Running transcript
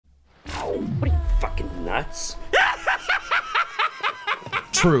What are you, fucking nuts?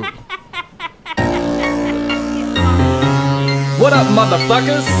 True. What up,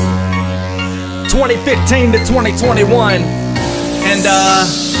 motherfuckers? 2015 to 2021. And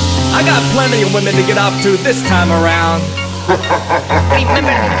I got plenty of women to get off to this time around.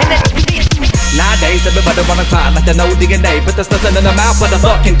 Nowadays, everybody wanna cry like they know DNA, but there's nothing in the mouth but a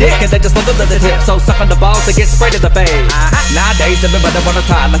fucking dick, and they just love the tip, so suck on the balls and get sprayed in the face. Nowadays, everybody wanna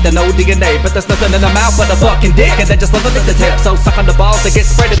cry like they know DNA, but there's nothing in the mouth but a fucking dick, and they just love the tip, so suck on the balls and get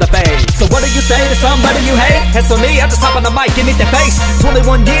sprayed in the face. So what do you say to somebody you hate? As for me, I just hop on the mic and eat their face.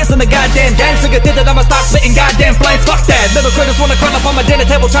 21 years in the goddamn game, so you think that I'ma start spitting goddamn flames? Fuck that, little critters wanna crawl up on my dinner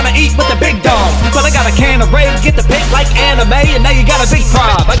table trying to eat with the big dogs. But I got a can of rage, get the pick like anime, and now you got a big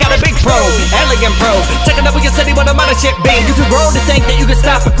prob. I got a big pro. Elegant pro, taking over your city with the mother shit being. You too grown to think that you can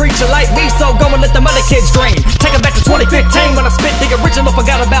stop a creature like me, so go and let the mother kids dream. Take it back to 2015 when I spit the original,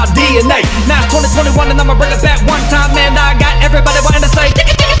 forgot about DNA. Now it's 2021 and I'ma bring it back one time, man. I got everybody wanting to say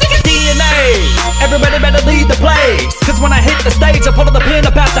DNA. Everybody better leave the place, cause when I hit the stage, I pull the pin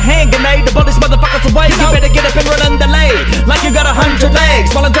about the hand grenade to blow these motherfuckers away. You better get up and run underlay, like you got 100 legs,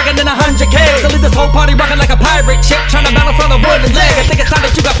 while I'm dragging in 100 Ks. I leave this whole party rocking like a pirate ship, trying to balance on a wooden leg. I think it's time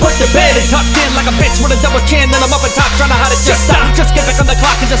that you got put to bed and tucked in like a bitch with a double chin, and I'm up on top trying to hide it. Just stop, just get back on the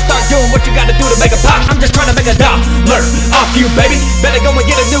clock and just start doing what you gotta do to make a pop. I'm just trying to make a dollar off you, baby. Better go and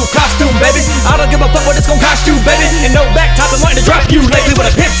get a new costume, baby. I don't give a fuck what it's gonna cost you, baby. And no back top and wanting to drop you lately with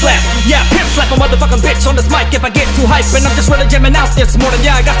a pimp slap. Yeah, pimp slap a motherfucking bitch on this mic if I get too hype. And I'm just really jamming out this morning.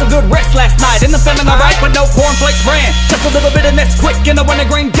 Yeah, I got some good rest last night and I'm feeling alright with no cornflakes brand. Just a little bit of this quick and I want a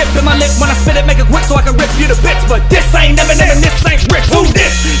green dip in my lip when I spit it, make it quick so I can rip you to bits. But this ain't Eminem and this ain't Rick. Who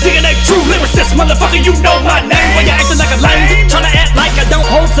this? DNA Tru Lyricist, motherfucker, you know my name. When you acting like a lame, trying to act like I don't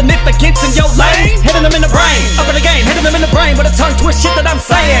hold significance in your lane. Hitting them in the brain, up in the game, hitting them in the brain with a tongue twist shit that I'm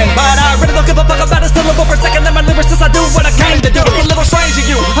saying. But I really don't give a fuck about a syllable per second. And my lyricist, I do what I came to do. It's a little strange to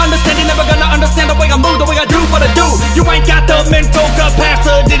you, understand you're never gonna understand the way I move, the way I do what I do. You ain't got the mental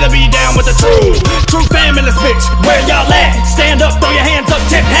capacity to be down with the true feminist bitch. Where y'all at? Stand up, throw your hands up,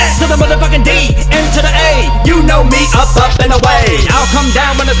 tip hats to the motherfucking D, M to the A. You know me, up and away. I'll come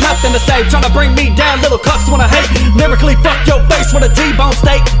down when there's nothing to say, trying to bring me down, little cucks wanna hate. Lyrically fuck your face with a T-bone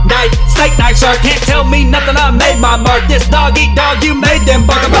steak knife shark. Can't tell me nothing, I made my mark. This dog eat dog, you made them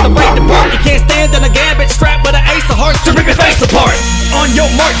bark. I'm about to break the part. You can't stand in a gambit strapped with an ace of hearts to rip your face apart. On your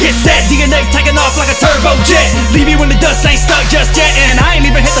mark, get set, DNA taking off like a turbo jet. Leave you when the dust ain't stuck just yet, and I ain't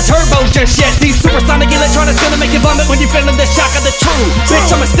even hit the turbo just yet. These supersonic electronics gonna make you vomit when you feeling the shock of the truth.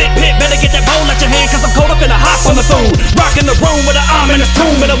 Bitch, I'm a sit pit, better get that bowl out your hand, cause I'm cold up in the hop on the food. Rocking the room with an arm in his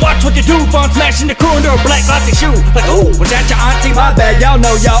tomb, better watch what you do, for I'm smashing the crew under a black glossy shoe. Like, ooh, was that your auntie? My bad, y'all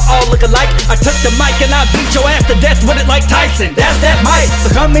know y'all all look alike. I took the mic and I beat your ass to death with it like Tyson. That's that mic, so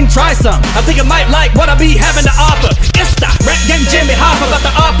come and try some. I think you might like what I be having to offer. It's the rap game Jimmy Hoffa, about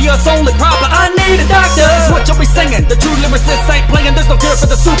to offer you, it's only proper. I need a doctor, that's what you'll be singing. The Tru Lyricist ain't playing, there's no cure for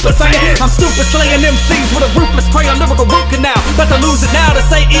the super singing. I'm stupid slaying MCs with a ruthless crayon lyrical root canal. About to lose it now to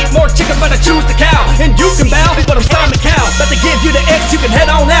say eat more chicken, better choose the cow. And you can bow, but I'm Simon Cow. About to give you the X, you can head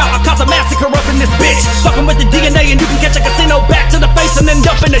on out. I cause a massacre up in this bitch. Fucking with the DNA and you can catch a casino back to the face and end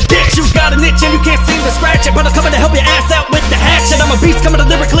up in the ditch. You got an itch and you can't seem to scratch it, but I'm coming to help your ass out with the hatchet. I'm a beast coming to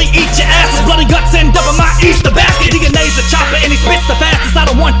lyrically eat your asses. Bloody guts end up in my Easter basket. DNA's a chopper and he spits the fastest. I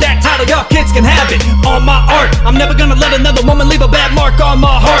don't want that title, y'all kids can have it. On my art, I'm never gonna let another woman leave a bad mark on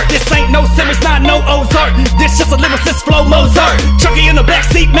my heart. This ain't no Simmons, not no Ozark. This just a lyricist flow Mozart. Chucky in the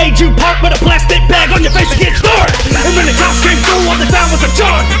backseat made you park with a plastic bag on your face to get started. And when the cops came through, all they found was a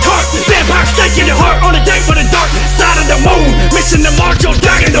jar cart. Vampire steak in your heart on a date with a dark side of the moon. Mission to march, you'll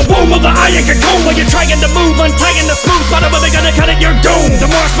die in the womb of the iron cocoon. While you're trying to move, untying the smooth spot of they gonna cut it, you're doomed. The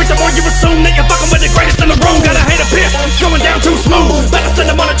more I speak, the more you assume that you're fucking with the greatest in the room. Gotta hate a piss, going down too smooth. Better send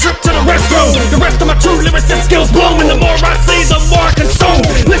them on a trip to the restroom. The rest of my Tru Lyricist skills bloom, and the more I see, the more I consume.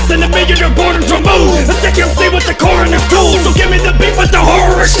 Listen to me, you're born to move. A sick MC with the coroner's tools. So give me the beat with the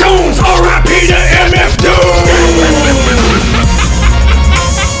horror tunes. R.I.P. to MF Doom.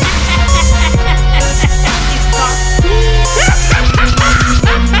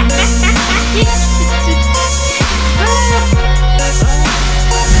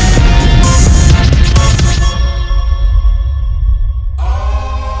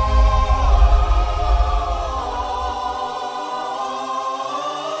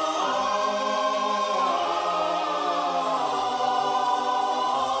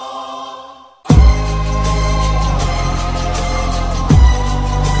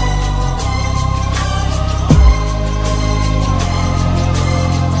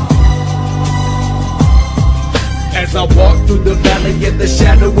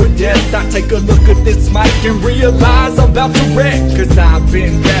 with death. I take a look at this mic and realize I'm about to wreck. Cause I've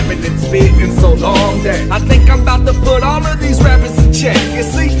been rapping and spitting so long that I think I'm about to put all of these rappers in check. You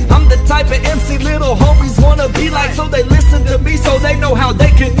see, I'm the type of MC little homies wanna be like, so they listen to me so they know how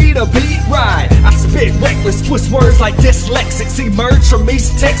they can eat a beat right. I spit reckless, twist words like dyslexics emerge from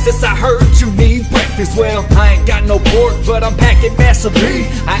East Texas. I heard you need breakfast. Well, I ain't got no pork, but I'm packing massive beef.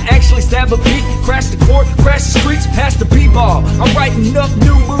 I actually stab a beat, crash the court, crash the streets, pass the b-ball. I'm writing up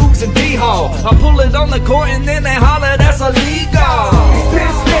new moves in D-Hall. I pull it on the court and then they holler that's illegal. He's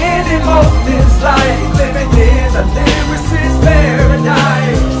been spending most his life living in a lyricist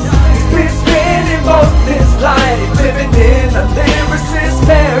paradise. He's been spending most his life living in a lyricist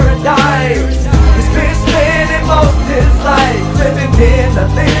paradise. He's been spending most his life living in a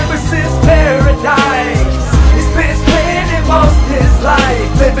lyricist paradise. He's been spending most his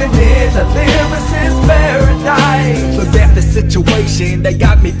life living in a lyricist paradise. Look at the situation they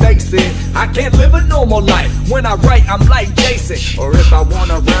got me facing. I can't live a normal life. When I write, I'm like Jason. Or if I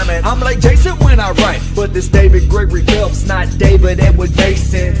wanna rhyme it, I'm like Jason when I write. But this David Gregory Phelps, not David Edward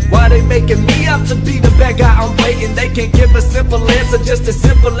Mason. Why they making me out to be the bad guy? I'm waiting. They can't give a simple answer, just as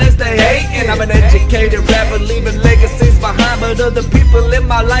simple as they hating. I'm an educated rapper, leaving legacies behind, but other people in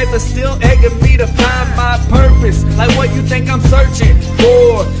my life are still egging me to find my purpose. Like what you think I'm searching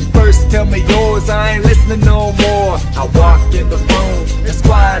for? First tell me yours, I ain't listening no more. I walk in the room, as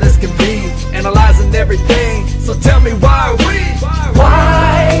quiet as can be, analyzing everything. So tell me why are we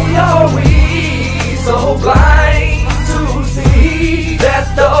so blind to see that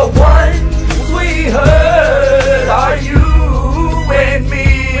the ones we heard are you and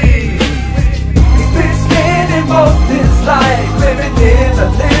me? He's been spending most his life living in a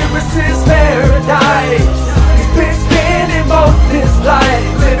lyricist paradise. He's been spending most his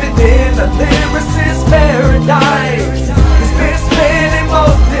life living in a lyricist paradise. He's been spending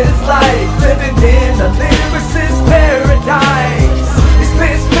most his life living in a lyricist paradise. He's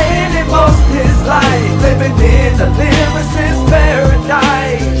been spending most his life living in a lyricist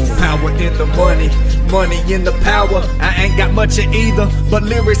paradise. Power in the money, money in the power. I ain't got much of either, but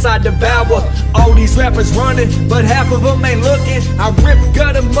lyrics I devour. All these rappers running, but half of them ain't looking. I rip,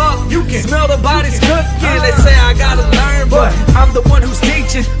 gut them up, you can smell the bodies cooking. They say I gotta learn, but I'm the one who's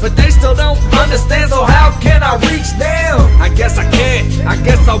teaching. But they still don't understand, so how can I reach them? I guess I can't, I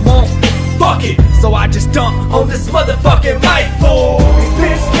guess I won't. Fuck it, so I just dump on this motherfucking mic, fool. He's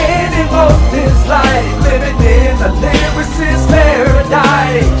been spending most his life living in a lyricist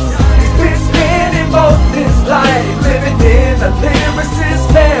paradise. He's been spending most his life living in a lyricist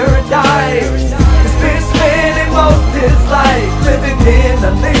paradise. He's been spending most his life living in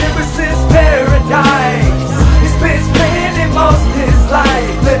a lyricist paradise. He's been spending most his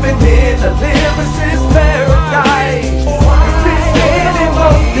life living in a lyricist paradise. He's been spending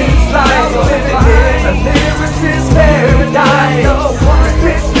most his life living in a lyricist paradise. He's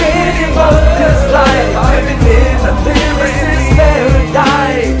been spending most his life living in a lyricist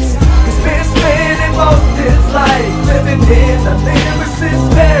paradise. He's been spending most his life living in a lyricist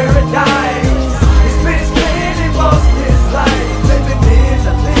paradise. He's been spending most his life living in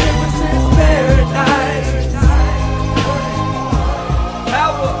a lyricist paradise.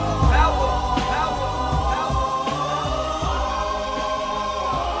 Power, power, power,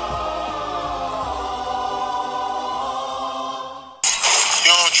 You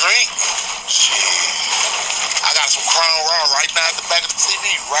don't drink? Shit. I got some Crown Raw right now at the back of the TV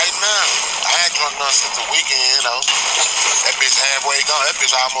right now. I ain't drunk none since the weekend, you know. That bitch halfway gone. That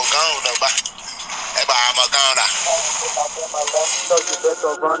bitch almost gone though, but that bitch almost gone now. So you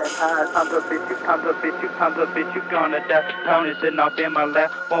better run and hide. Time's a bitch, you gonna die. Tony sitting off in my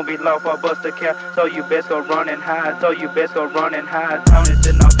lap. Won't be low for bust a cap. So you best go run and hide. Tony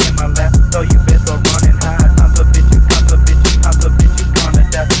sitting off in my lap. So you best go run and hide. Time's a bitch, you gonna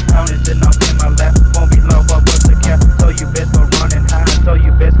die. Tony sitting off in my lap. Won't be low for bust a cap. So you best go run and hide.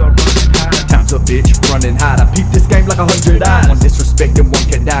 Time's a bitch, running hot. I peep this game like 100 eyes. One disrespect and one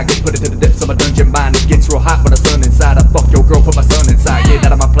can die. Get put it to the depths of my dungeon mind. It gets real hot when the sun inside. I fuck your girl, put my son inside. Get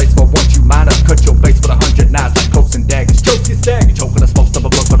out of my place for once you mind. I cut your face with 100 knives like cokes and daggers. Chokes get staggered, choking a smoke, stuff a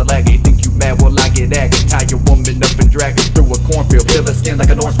blood for the laggy. Think you mad? Well I get aggy. Tie your woman up and drag her through a cornfield. Peel her skin like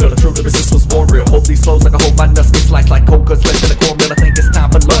an orange peel. The true lyricist was born real. Hold these flows like a whole my nuts get sliced like cold cuts left in the cornmeal. I think it's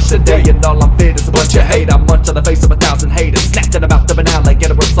time for lunch today, and all I'm fed is a bunch of hate. I munch on the face of 1,000 haters. Snapped in the mouth of an owl like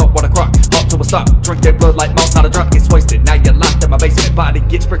get a real saltwater crock. Halt to a stop, drink their blood like malt. Not a drop gets wasted. Now you're locked in my basement. Body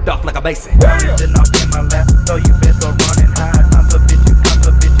gets bricked off like a mason. Sitting off in my lap, so you best go run and hide. I'm the bitch, you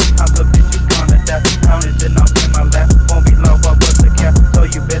gonna die. Tony sitting off in my lap, won't be low for bust a cap. So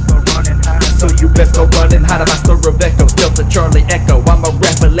you best go run and hide. So you best go running hot. My story of echo, still to Charlie Echo. I'm a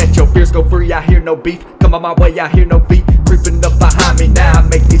rapper, let your fears go free. I hear no beef, come on my way, I hear no beat creeping up behind me now. I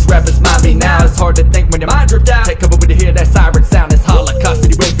make these rappers mind me now. It's hard to think when your mind dripped out. Take cover when you hear that siren sound. It's Holocaust,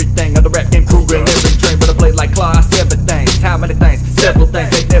 you everything on the rap game, proving every dream. But I play like Claw, I seven things. How many things? Several things.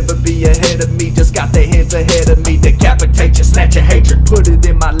 They never be ahead of me, just got their hands ahead of me. Decapitate you, snatch your hatred, put it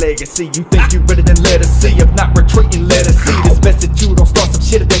in my legacy. You think you better than let us see? If not retreating, let us see. It's best that you don't start some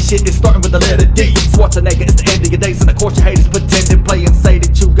shit if that shit is starting with the letter D. Schwarzenegger, it's the end of your days, and of course your haters pretending, play and say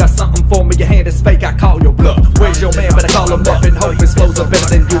that you got something for me. Your hand is fake, I call your bluff. Where's your man? Better call him up and hope his flows are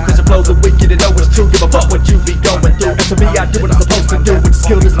better than you. Cause your flows are wicked and know it's true. Give a fuck what you be going through. And to me, I do what I'm supposed to do, which is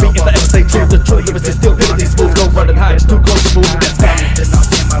kill this beat. If I ever stay true, the true lyricist still hitting these fools. Go running high, it's too close to fools. That's fast.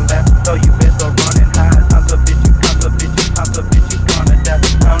 In my lap, so you best go running high. I'm the bitch, you come the bitch, you come the bitch, you gonna die.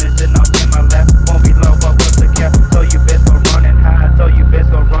 Tony sitting off in my lap, won't be low, but what's the cap? So you best go running high, so you best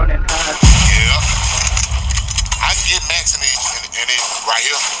go running high. Yeah, I can get Max in these right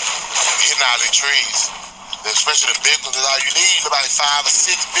here, hitting all these trees. Especially the big ones is all you need, about 5 or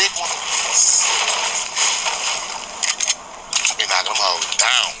 6 big ones. Be knocking them hoes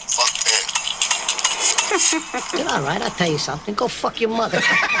down, fuck that. You're alright, I'll tell you something. Go fuck your mother.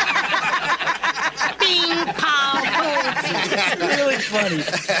 Bing, pow, boom. Really funny.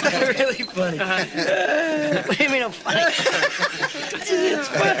 Really funny. What do you mean I'm funny? It's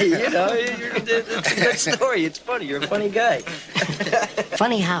funny, you know. It's a good story. It's funny. You're a funny guy.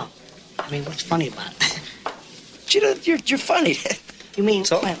 Funny how? I mean, what's funny about it? You know, you're funny. You mean,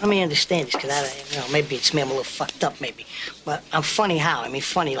 So? let me understand this, because maybe it's me, I'm a little fucked up, maybe. But I'm funny how? I mean,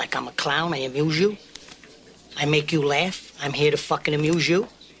 funny like I'm a clown, I amuse you. I make you laugh. I'm here to fucking amuse you.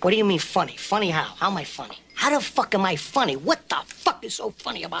 What do you mean funny? Funny how? How am I funny? How the fuck am I funny? What the fuck is so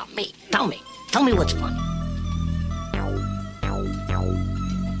funny about me? Tell me. Tell me what's funny.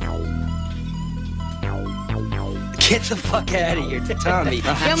 Get the fuck out of here, Tommy. You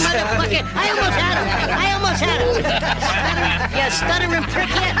motherfucker! I almost had him! You stuttering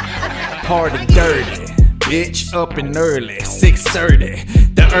prickhead! Hard and dirty, bitch, up and early, 6:30.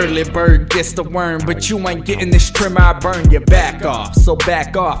 The early bird gets the worm, but you ain't getting this trim, I burn your back off. So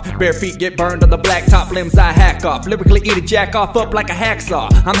back off, bare feet get burned on the blacktop, limbs I hack off. Lyrically eat a jack off up like a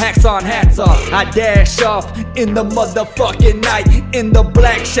hacksaw. I'm hacksaw and hats off. I dash off in the motherfucking night, in the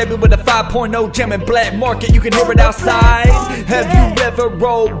black Chevy with a 5.0 jamming black market. You can hear it outside. Have you ever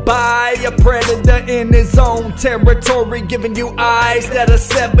rolled by a predator in his own territory, giving you eyes that'll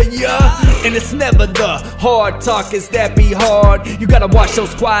sever ya? And it's never the hard talkers that be hard. You gotta watch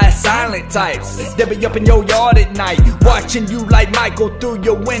those quiet, silent types. They be up in your yard at night, watching you like Michael through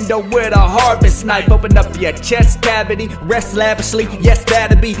your window with a harvest knife. Open up your chest cavity, rest lavishly. Yes,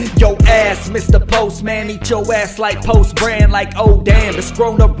 that'll be your ass, Mr. Postman. Eat your ass like Post Brand, like oh damn. It's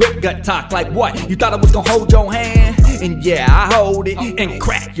grown up rip gut talk. Like what? You thought I was gonna hold your hand? And yeah, I hold it and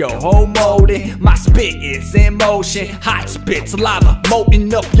crack your whole molding. My spit is in motion, hot spits, lava,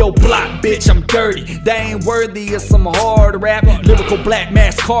 molting up your block, bitch. I'm dirty, they ain't worthy of some hard rap. Lyrical black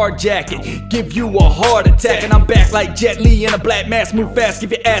mask carjacking, give you a heart attack. And I'm back like Jet Li in a black mask, move fast,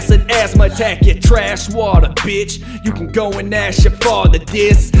 give your ass an asthma attack. You trash water, bitch. You can go and ask your father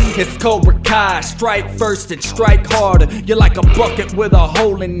this. It's Cobra Kai, strike first and strike harder. You're like a bucket with a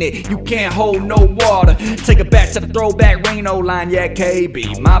hole in it, you can't hold no water. Take it back to the throwback Reno line, yeah,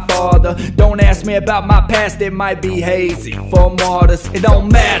 KB, my father. Don't ask me about my past, it might be hazy. For martyrs, it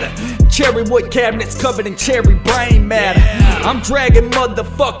don't matter. Cherry wood cabinets covered in cherry brain matter. I'm dragging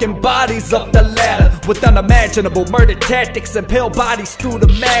motherfucking bodies up the ladder with unimaginable murder tactics, impale bodies through the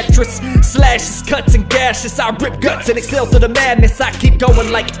mattress. Slashes, cuts, and gashes. I rip guts and exhale through the madness. I keep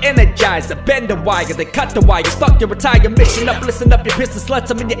going like Energizer. Bend the wire, they cut the wire. Fuck your retire mission up, listen up, your business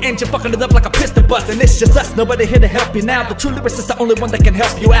sluts. I'm in your engine, fucking it up like a piston bus. And it's just us, nobody here to help you now. The Tru Lyricist is the only one that can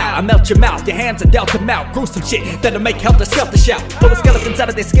help you out. I melt your mouth, your hands are dealt them out. Gruesome shit that'll make helter skelter shout. Pull skeletons out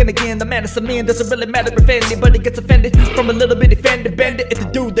of their skin again. The madness of me, and doesn't really matter if anybody gets offended from a little bit offended. Bend it, it's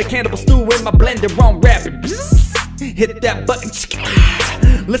the dude, the cannibal stew in my blender. Wrong rapping. Hit that button.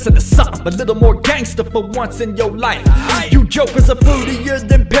 Listen to something a little more gangster for once in your life. You jokers are fruitier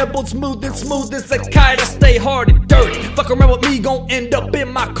than pebbles, smooth as a kite. I stay hard and dirty. Fuck around with me, gon' end up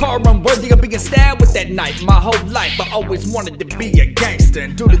in my car, unworthy of being stabbed with that knife. My whole life I always wanted to be a gangster,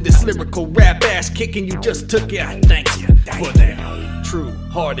 and due to this lyrical rap ass kicking you just took it, I thank you for that true,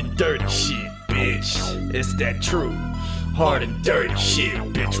 hard and dirty shit, bitch. It's that true, hard and dirty shit,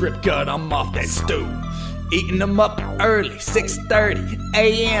 bitch. Rip gut, I'm off that stew. Eating them up early, 6:30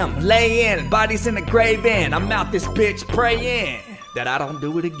 a.m. Lay in, bodies in the grave in. I'm out this bitch praying that I don't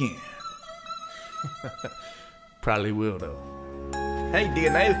do it again. Probably will though. Hey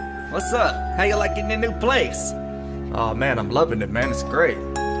DNA, What's up? How you liking your new place? Oh man, I'm loving it, man. It's great.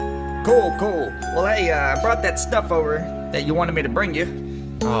 Cool, cool. Well, hey, I brought that stuff over that you wanted me to bring you.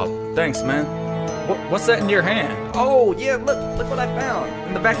 Oh, thanks, man. What's that in your hand? Oh, yeah, look what I found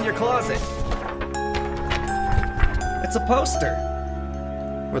in the back of your closet. It's a poster.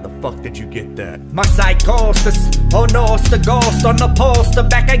 Where the fuck did you get that? My psychosis, oh no, it's the ghost on the poster.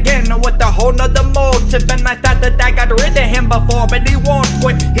 Back again with a whole nother motive. And I thought that I got rid of him before, but he won't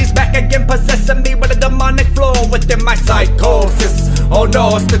quit. He's back again, possessing me with a demonic flow within my psychosis. Oh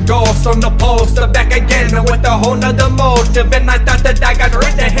no, it's the ghost on the poster. Back again with a whole nother motive. And I thought that I got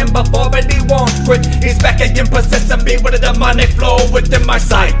rid of him before, but he won't quit. He's back again, possessing me with a demonic flow within my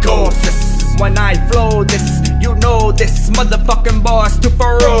psychosis. When I flow this, you know this motherfucking boss too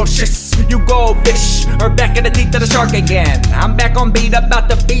ferocious. You go fish, or back in the teeth of the shark again. I'm back on beat about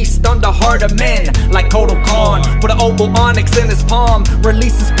the beast on the heart of men. Like Kodo Khan, with an oval onyx in his palm.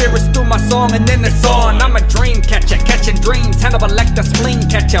 Releasing spirits through my song and then it's on. I'm a dream catcher, catching dreams. Hannibal Lecter, spleen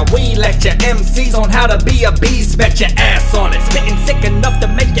catcher. We lecture MCs on how to be a beast. Bet your ass on it. Spitting sick enough to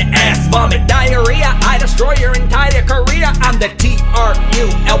make your ass vomit. Diarrhea, I destroy your entire career. I'm the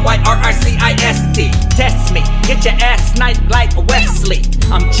TRULYRICIST. Test me, get your ass sniped like Wesley.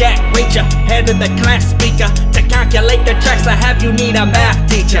 I'm Jack Reacher, head of the class speaker. To calculate the tracks I have, you need a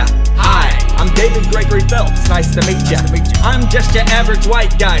math teacher. Hi, I'm David Gregory Phelps, nice to meet ya. I'm just your average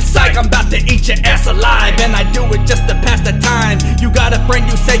white guy. Psych, I'm about to eat your ass alive. And I do it just to pass the time. You got a friend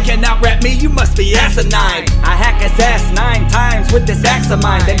you say can out-rap me, you must be asinine. I hack his ass 9 times with this axe of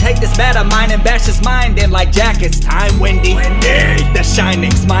mine. Then take this bat of mine and bash his mind in like Jack, it's time, Wendy. The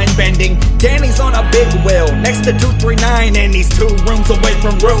Shining's mind-bending. Danny's on a big wheel next to 239. And he's 2 rooms away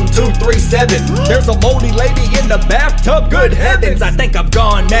from room 237. There's a moldy lady in the bathtub, good heavens, I think I've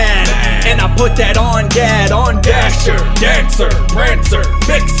gone mad. And I put that on Gad, on Dasher, Dancer, Prancer,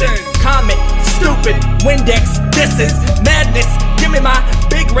 Vixen, Comet, Stupid, Windex. This is madness. Give me my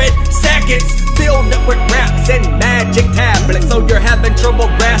big red sackets filled up with raps and magic tablets. So you're having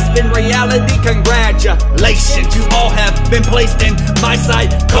trouble grasping reality? Congratulations, you all have been placed in my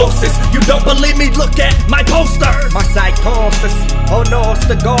psychosis. You don't believe me? Look at my poster. My psychosis, oh no, it's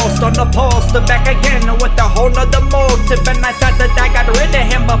the ghost on the poster. Back again with a whole nother motive. And I thought that I got rid of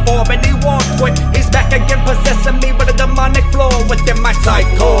him before, but he won't quit. He's back again, possessing me with a demonic flow within my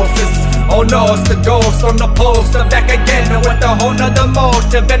psychosis. Oh no, it's the ghost on the poster. Back again with a whole nother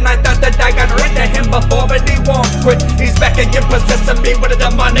motive. And I thought that I got rid of him before, but he won't quit. He's back again, possessing me with a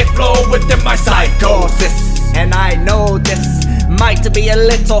demonic flow within my psychosis. And I know this might be a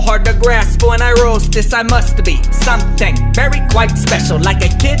little hard to grasp. When I roast this, I must be something very quite special. Like a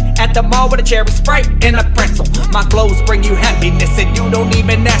kid at the mall with a cherry Sprite and a pretzel. My flows bring you happiness and you don't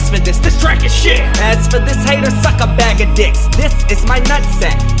even ask for this. This track is shit. As for this hater, suck a bag of dicks. This is my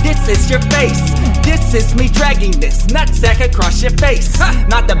nutsack, this is your face. This is me dragging this nutsack across your face.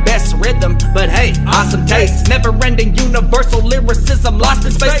 Not the best rhythm, but hey, awesome taste. Never-ending universal lyricism, lost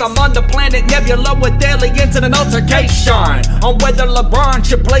in space. I'm on the planet Nebula with aliens in an altercation on whether LeBron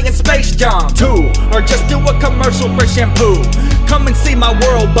should play in Space Jam 2 or just do a commercial for shampoo. Come and see my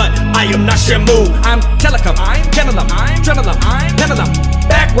world, but I am not Shamu. I'm telecom, I'm Genelum, I'm Trenelum, I'm Penelum.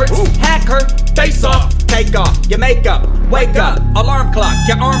 Backwards, hack her, face off, take off your makeup, wake up, alarm clock,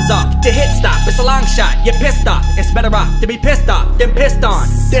 your arms off, to hit stop, it's a long shot, you're pissed off, it's better off to be pissed off than pissed on.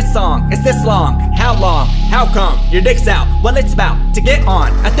 This song is this long, how long, how come, your dick's out, well it's about to get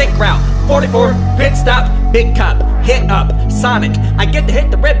on a thick route, 44, pit stop, big cup, hit up, Sonic, I get to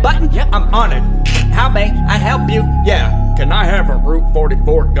hit the red button, yeah, I'm honored. How may I help you? Yeah. Can I have a Route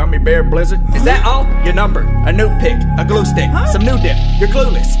 44 gummy bear blizzard? Is that all? Your number, a new pick, a glue stick, some new dip. You're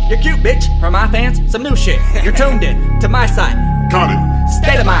clueless, you're cute, bitch. For my fans, some new shit. You're tuned in to my side. Got it.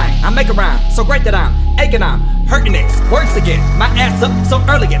 State of mind, I make a rhyme, so great that I'm aching, I'm hurting it. Words again, my ass up, so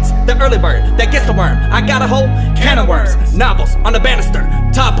early gets the early bird that gets the worm. I got a whole can of worms. Novels on the banister,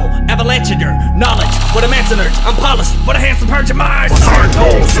 topple, avalanche your knowledge. With a manson urge, I'm polished, with a handsome purge in my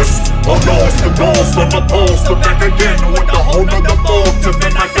psychosis. Oh no, it's the ghost on the poster. Back again with a whole nother motive.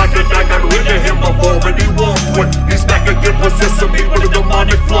 And I got rid of him before, but he won't quit. He's back again, possessing me with a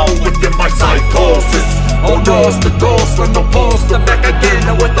demonic flow within my psychosis. Oh no, it's the ghost on the poster. Back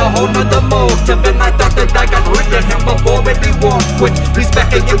again with a whole nother motive. And I thought that I got rid of him before, but he won't quit. He's back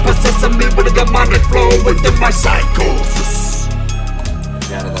again, possessing me with a demonic flow within my psychosis.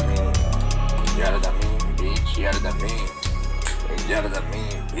 Yada da mean, bitch, yada da mean. Yada da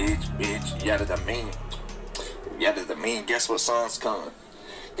mean, bitch, yada da mean. Yada da mean, guess what song's coming?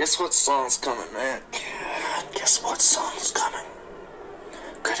 Guess what song's coming, man? Guess what song's coming?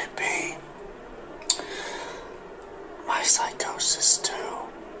 Could it be My Psychosis 2?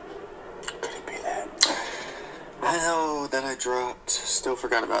 I know that I dropped, still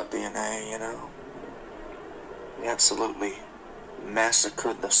forgot about DNA, you know. We absolutely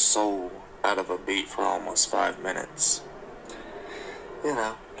massacred the soul out of a beat for almost 5 minutes. You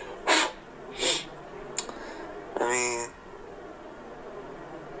know. I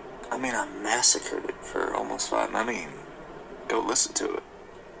mean, I massacred it for almost 5. I mean, go listen to it.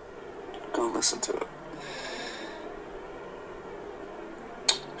 Go listen to it.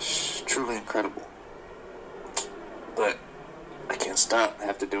 It's truly incredible. But I can't stop. I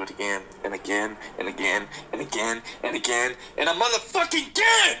have to do it again and again and again and again and again and a motherfucking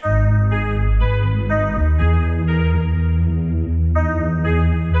again!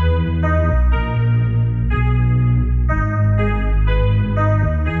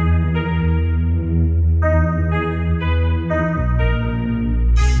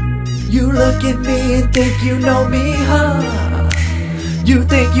 You look at me and think you know me, huh? You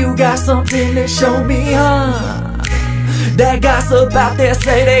think you got something to show me, huh? That gossip out there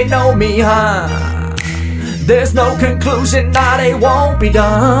say they know me, huh? There's no conclusion, nah, they won't be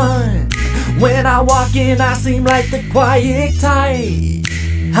done. When I walk in, I seem like the quiet type.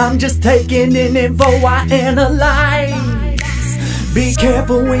 I'm just taking in info I analyze. Be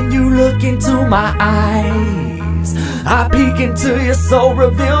careful when you look into my eyes. I peek into your soul,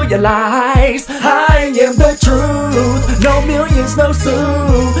 reveal your lies. I am the truth, no millions, no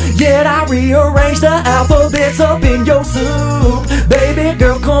soup. Yet I rearrange the alphabets up in your soup. Baby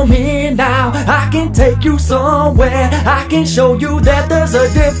girl, come in now, I can take you somewhere. I can show you that there's a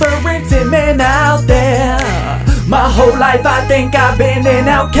difference in men out there. My whole life I think I've been an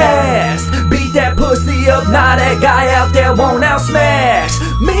outcast. Beat that pussy up, now that guy out there won't outsmash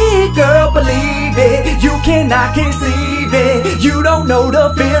me, girl, believe it. You cannot conceive it. You don't know the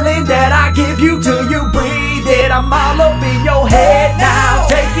feeling that I give you till you breathe it. I'm all up in your head now,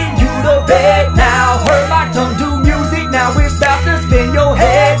 taking you to bed now. Heard my tongue do music, now it's about to spin your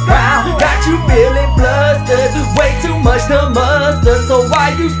head round. Got you feeling flustered, way too much to muster. So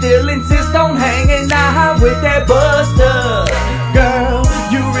why you still insist on hanging out with that buster? Girl,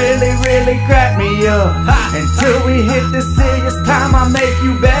 you really crack me up. Until we hit the serious time, I make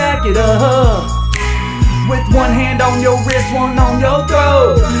you back it up. With one hand on your wrist, one on your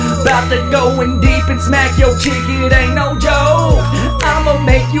throat. About to go in deep and smack your chick, it ain't no joke. I'ma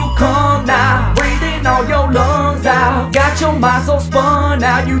make you come now, breathing all your lungs out. Got your mind so spun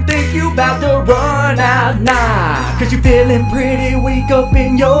out, you think you about to run out. Nah, cause you feeling pretty weak up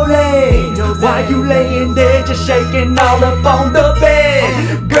in your legs. While you laying there just shaking all up on the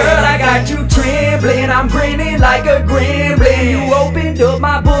bed. Girl, I got you trembling, I'm grinning like a gremlin. You opened up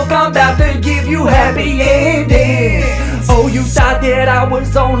my book, I'm about to give you happy endings. Oh, you thought that I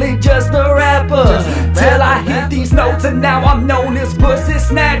was only just a rapper, till I hit these notes and now I'm known as Pussy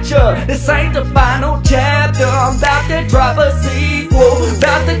Snatcher. This ain't the final chapter, I'm about to drop a sequel.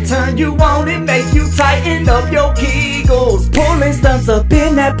 About to turn you on and make you tighten up your kegels. Pulling stunts up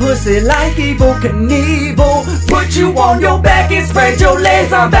in that pussy like Evil Knievel. Put you on your back and spread your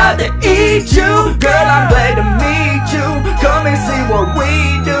legs, I'm about to eat you. Girl, I'm glad to meet you, come and see what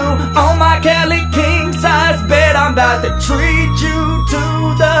we do. On my Cali king size bed, I'm about to treat you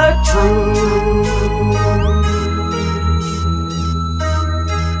to the truth.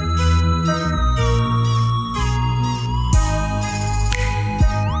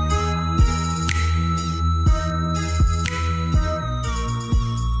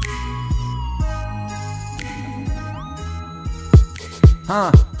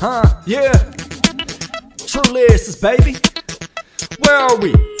 Yeah. Tru Lyricist, baby. Where are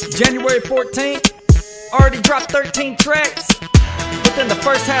we? January 14th? Already dropped 13 tracks within the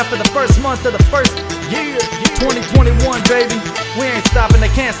first half of the first month of the first year. 2021, baby. We ain't stopping, they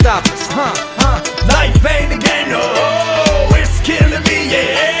can't stop us. Life ain't a game, no, it's killing me,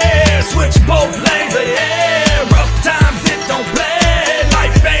 yeah. Switch both lanes, yeah. Rough times, it don't play.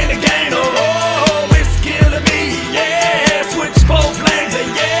 Life ain't a game, no, it's killing me, yeah. Switch both lanes,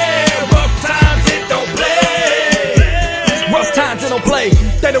 yeah. Rough times, it don't play. Rough times, it don't play.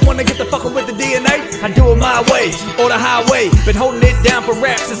 They don't wanna get the fuckin' with the DNA. I do it my way, or the highway. Been holding it down for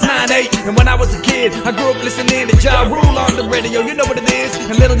rap since 9-8. And when I was a kid, I grew up listening to Ja Rule on the radio. You know what it is.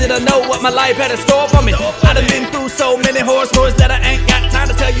 And little did I know what my life had in store for me. I done been through so many horror stories that I ain't got time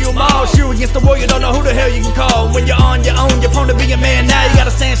to tell you them all. Shoot against the wall, you don't know who the hell you can call. When you're on your own, you're prone to be a man now. You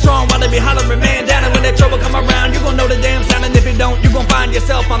gotta stand strong while they be hollering man down. And when that trouble come around, you gon' know the damn sound. And if you don't, you gon' find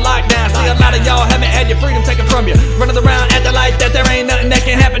yourself on lockdown. See, a lot of y'all haven't had your freedom taken from you. Running around acting like that there ain't nothing that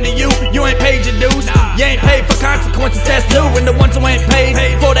can happen to you. You ain't paid your dues, you ain't paid for consequences, that's new. And the ones who ain't paid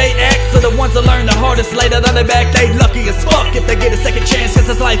for they acts are the ones that learn the hardest later on their back. They lucky as fuck if they get a second chance, cause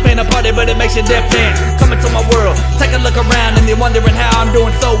this life ain't a party but it makes you deaf dance. Coming limits on my world. Take a look around and you're wondering how I'm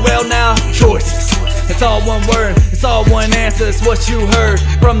doing so well now. Choices. It's all one word, it's all one answer, it's what you heard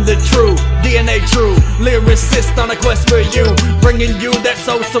from the true DNA Tru Lyricist on a quest for you, bringing you that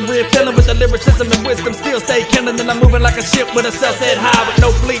so surreal feeling with the lyricism and wisdom still stay killing. And I'm moving like a ship with a sail set high with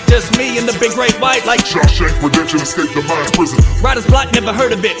no fleet, just me and the big great white like Shawshank Redemption, escape the mind's prison. Writer's block, never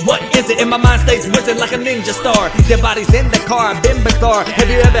heard of it, what is it? In my mind stays whizzing like a ninja star. Their bodies in the car, been bizarre. Have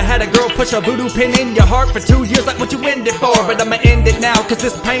you ever had a girl push a voodoo pin in your heart for 2 years like what you ended for? But I'ma end it now cause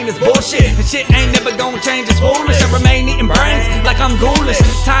this pain is bullshit, and shit ain't never gonna change, it's foolish. I remain eating brains like I'm ghoulish,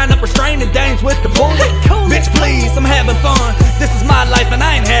 tying up restraining dames with the bullet. Bitch please, I'm having fun, this is my life and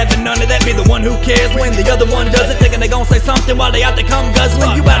I ain't having none of that. Be the one who cares when the other one doesn't, thinking they gon' say something while they out there come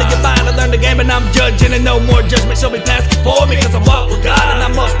guzzling. You out of your mind, I learned the game and I'm judging, and no more judgment shall be passed before me, cause I walk with God and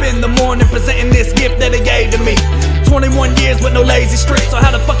I'm up in the morning presenting this gift that he gave to me. 21 years with no lazy streak, so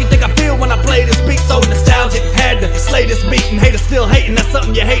how the fuck you think I feel when I play this beat? So nostalgic, had to slay this beat, and haters still hating, that's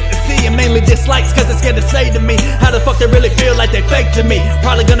something you hate to see. And mainly dislikes cause it's scared to say to me how the fuck they really feel like they fake to me.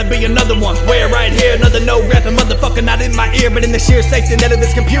 Probably gonna be another one, where right here, another no rapping motherfucker not in my ear, but in the sheer safety net of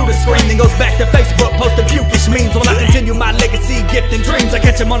this computer screen. Then goes back to Facebook, post a pukish memes while I continue my legacy, gift and dreams. I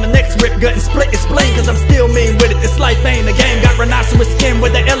catch him on the next rip, gut and split his spleen, cause I'm still mean with it. This life ain't a game, got rhinoceros skin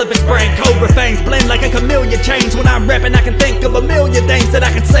with the elephant's brain. Cobra fangs blend like a chameleon change. When I'm rapping I can think of a million things that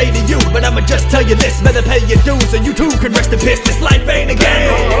I can say to you, but I'ma just tell you this, better pay your dues and you too can rest in peace. This life ain't a game.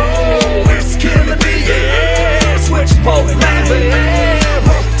 Oh, it's killing me, yeah. Switch both lanes, yeah.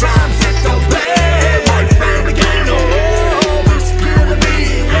 Rough times it don't play. Life ain't a game. Oh, it's killing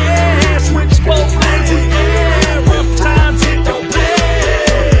me, yeah. Switch both lanes, yeah. Rough times it don't play.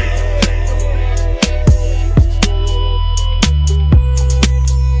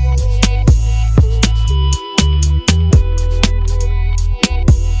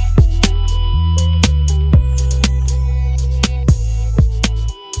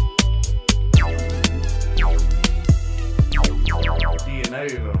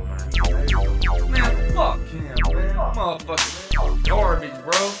 Man, fuck him, man. Motherfucker, garbage,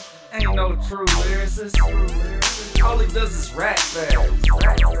 bro. Ain't no true lyricist. All he does is rap fast.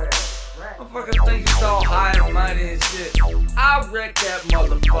 Motherfucker think he's all high and mighty and shit. I wreck that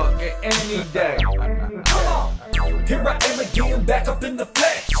motherfucker any day. Come on. Here I am again, back up in the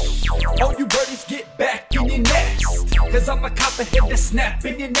flesh. All you birdies get back in your nest, cause I'm a copperhead that snap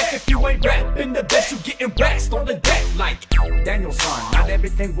in your neck. If you ain't rapping the best, you getting waxed on the deck like Daniel's son. Not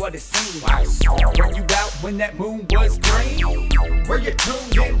everything what it seems like. Were you out when that moon was green? Were you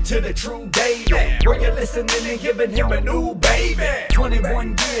tuned into the true daily? Were you listening and giving him a new baby? 21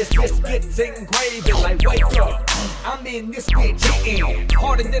 years, biscuits and gravy. Like wake up, I'm in this bitch eating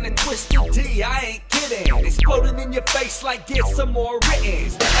harder than a twisted tea. I ain't kidding. Exploding in your face like get some more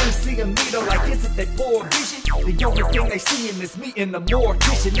writtens. The MC and me though, like is it they poor vision? The only thing they seeing is me in the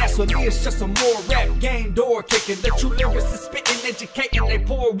mortician. That's what me, it's just some more rap game door kicking. The true lyricist spitting, educating, they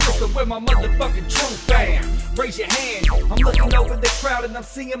pour wisdom with my motherfucking true fam. Raise your hand, I'm looking over the crowd and I'm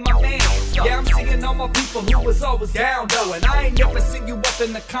seeing my man. Yeah, I'm seeing all my people who was always down though. And I ain't never seen you up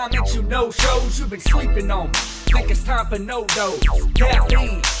in the comments, you know shows. You been sleeping on me, think it's time for no dose.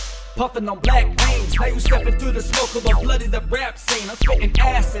 Caffeine, puffing on black wings. Now you stepping through the smoke of a bloody the rap scene. I'm spitting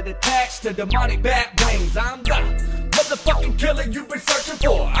acid attached to demonic bat wings. I'm the motherfucking killer you've been searching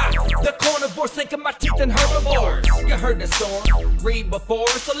for. The carnivore sinking my teeth in herbivores. You heard the storm, read before,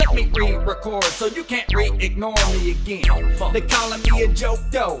 so let me re-record so you can't re-ignore me again. They calling me a joke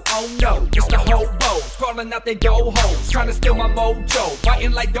though, oh no, it's the hobos crawling out they dough holes, trying to steal my mojo,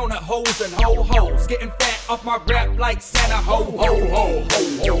 fighting like donut hoes and ho-hos, getting fat off my rap like Santa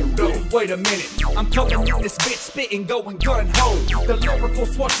ho-ho-ho-ho-ho. Wait a minute, I'm coming in this bitch spitting, going gun-ho. The lyrical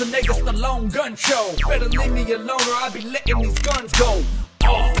Schwarzenegger Stallone gun show. Better leave me alone or I'll be letting these guns go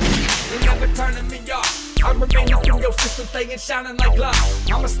off. You're never turning me off. I remain up in your system, staying shining like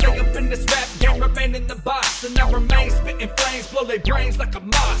glass. I'ma stay up in this rap game, remain in the box. And I remain spitting flames, blow their brains like a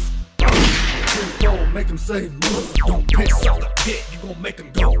moss. Too cold, make them say, don't piss off the pit, you gon' make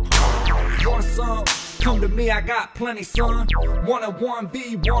them go. Want some? Come to me, I got plenty, son.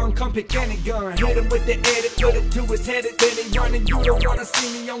 1-on-1v1, come pick any gun. Hit him with the edit, put it to his head, then he running. You don't wanna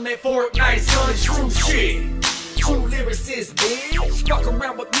see me on that Fortnite, son. True shit. Tru Lyricist, bitch. Fuck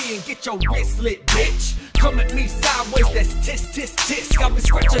around with me and get your wrist slit, bitch. Come at me sideways, that's tisk, tisk, tisk. Got me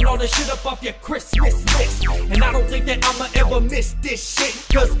scratching all the shit up off your Christmas list. And I don't think that I'ma ever miss this shit,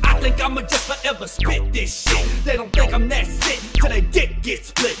 cause I think I'ma just forever spit this shit. They don't think I'm that sick till they dick get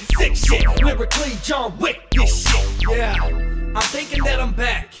split. Sick shit, lyrically John Wick this shit. Yeah, I'm thinking that I'm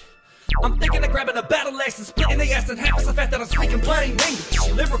back. I'm thinking of grabbing a battle axe and splitting the ass in half. It's the fact that I'm speaking plain English.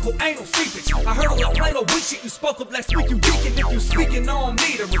 Lyrical anal seepage. I heard all that plain old weak shit you spoke of last week. You geeking if you speaking on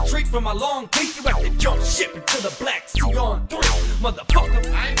me to retreat from my long teeth. You have to jump ship into the Black Sea on 3, motherfucker.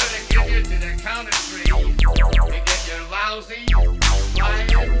 I'm gonna get you to the count of 3 to get your lousy,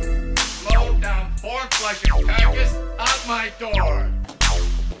 lying, low down, 4-flushing carcass out my door.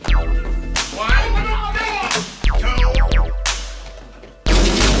 1, 2.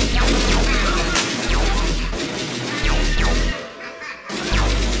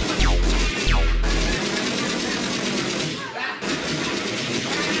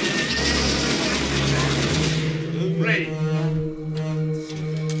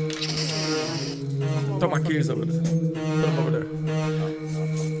 Throw my keys over there. Put them over there.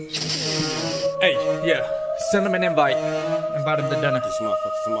 Hey, yeah. Send him an invite. Invite him to dinner. This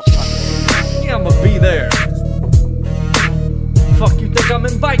motherfucker's in my pocket. Yeah, I'ma be there. Fuck you think I'm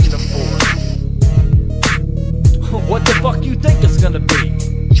inviting him for? What the fuck you think it's gonna be?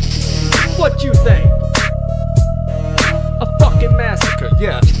 What you think? A fucking massacre,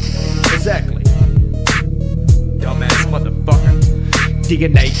 yeah. Exactly. Dumbass motherfucker.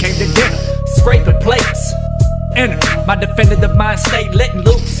 DNA came to dinner, scraping plates. Enter, my definitive mind stayed letting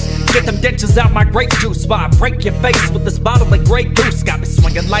loose. Get them dentures out my grape juice while I break your face with this bottle of Grey Goose. Got me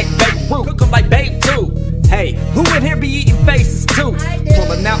swinging like Babe Ruth, cook 'em like Babe too. Hey, who in here be eating faces too?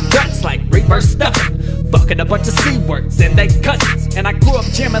 Pulling out guts like reverse stuffing. Fucking a bunch of C-words and they cousins. And I grew up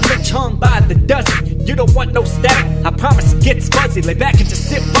jamming Lynch hung by the dozen. You don't want no static, I promise it gets fuzzy. Lay back and just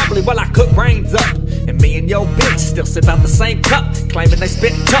sip bubbly while I cook brains up. And me and yo bitch still sip out the same cup, claiming they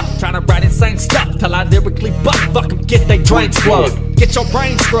spit tough, trying to write insane stuff till I lyrically buck. Fuck 'em, get they drain scrubbed. Get your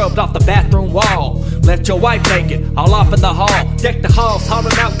brain scrubbed off the bathroom wall. Left your wife naked, all off in the hall. Deck the halls,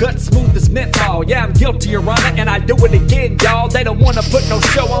 hauling out guts smooth as menthol. Yeah, I'm guilty, Your Honor, and I do it again, y'all. They don't wanna put no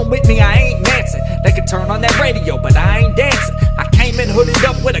show on with me, I ain't dancing. They can turn on that radio, but I ain't dancing. I came in hooded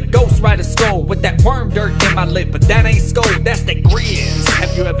up with a ghostwriter skull, with that worm dirt in my lip, but that ain't skull, that's the grizz.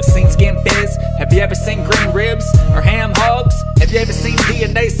 Have you ever seen skin fizz? Have you ever seen green ribs or ham hogs? Have you ever seen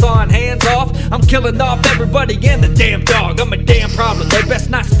DNA sawing hands off? I'm killing off everybody and the damn dog. I'm a damn problem, they best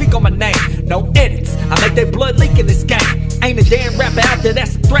not speak on my name. No edits, I make their blood leak in this game. Ain't a damn rapper out there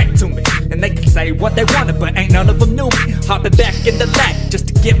that's a threat to me. And they can say what they wanted, but ain't none of them knew me. Hopping back in the lag just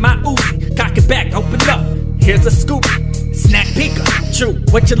to get my Uzi. Cock it back, open up, here's a scoop. Snack peeker, true,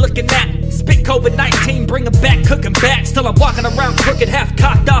 what you looking at? Spit COVID-19, bring 'em back, cooking back. Still I'm walking around crooked, half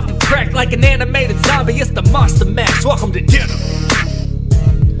cocked off and cracked like an animated zombie. It's the Monster Max, welcome to dinner.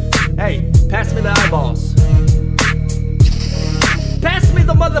 Hey, pass me the eyeballs. Pass me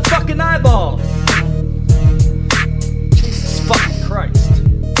the motherfucking eyeballs. Jesus fucking Christ.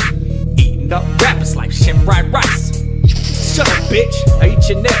 Eating up rappers like shit fried rice. Shut up, bitch, I eat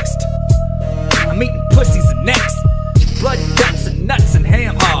you next. I'm eating pussies and necks. Blood, guts, and nuts and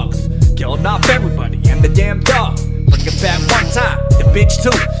ham hogs. Killing off everybody and the damn dog. Bring it back one time, the bitch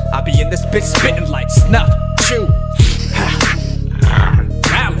too. I be in this bitch spitting like snuff, chew.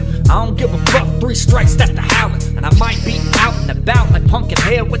 Howling, I don't give a fuck, 3 strikes, that's the howling. And I might be out and about like Pumpkin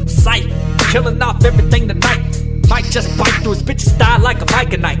Head with the scythe. Killing off everything tonight. Might just bite through his bitch's style like a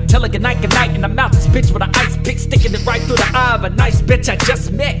Mike-a-night. Tell her good night in the mouth, this bitch with an ice pick, sticking it right through the eye of a nice bitch I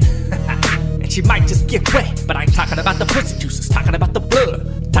just met. She might just get wet, but I ain't talking about the pussy juices, talking about the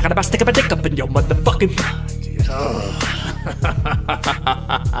blood, talking about sticking my dick up in your motherfucking blood.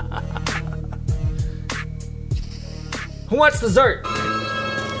 Who wants dessert?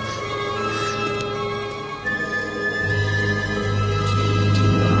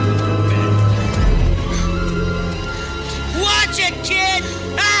 Watch it, kid!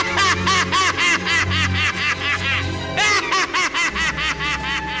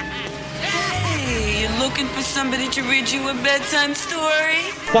 Looking for somebody to read you a bedtime story?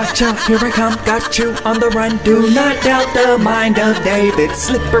 Watch out, here I come, got you on the run. Do not doubt the mind of David.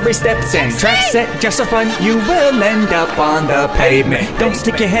 Slippery steps and track set just for fun. You will end up on the pavement. Don't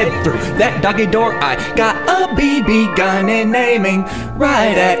stick your head through that doggy door. I got a BB gun and aiming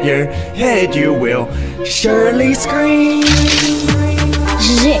right at your head. You will surely scream.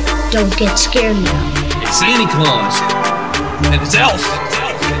 Zip, don't get scared now. It's Santa Claus and it's Elf.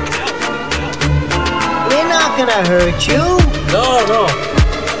 They're not gonna hurt you. No.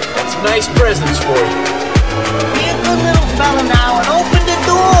 Got some nice presents for you. Be a good little fella now and open the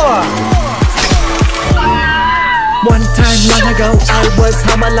door. One time long ago, I was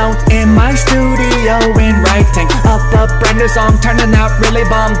home alone in my studio in writing up a brand new song, turning out really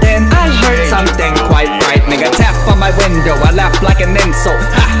bomb. Then I heard something quite frightening, a tap on my window. I laughed like an insult.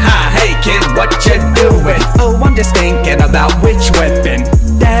 Ha ha, hey kid, what you doing? Oh, I'm just thinking about which weapon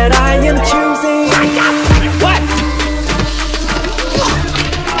that I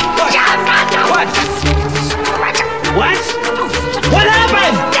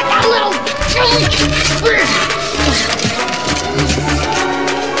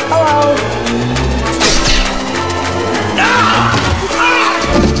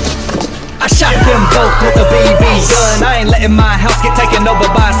letting my house get taken over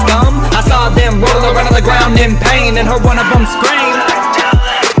by scum. I saw them rolling around on the ground in pain and heard one of them scream.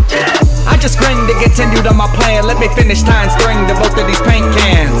 I just grinned and continued on my plan. Let me finish tying string to both of these paint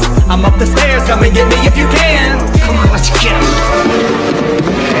cans. I'm up the stairs, come and get me if you can. Come on, let's get him.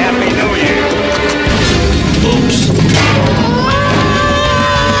 Happy New Year.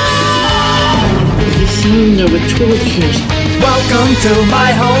 The sound of a Tru Lyricist. Welcome to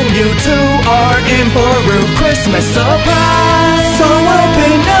my home, you two are in for a Christmas surprise. So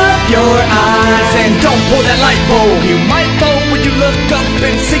open up your eyes and don't pull that light bulb. You might fold when you look up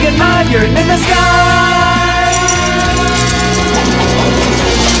and see an iron in the sky.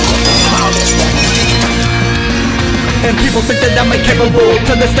 And people think that I'm incapable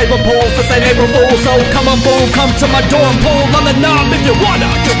to the stable pools to say neighbor fool. So come on fool, come to my door and pull on the knob if you wanna.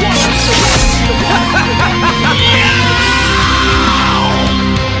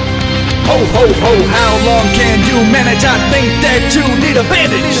 Ho, ho, ho, how long can you manage? I think that you need a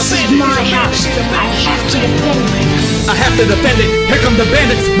bandage. This is my house. I have to defend it. I have to defend it. Here come the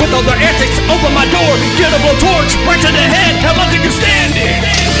bandits with all their antics. Open my door, get a blowtorch right to the head. How long can you stand it?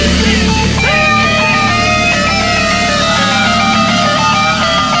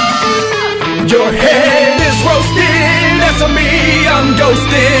 Your head is roasted. As for me, I'm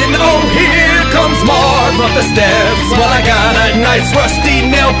ghosting. Oh, here comes Marv up the steps. Well, I got a nice rusty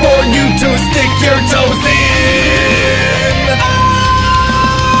nail for you to stick your toes in.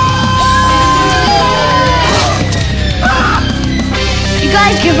 You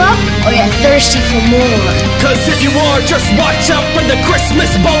guys give up, or you're thirsty for more? Cause if you are, just watch out for the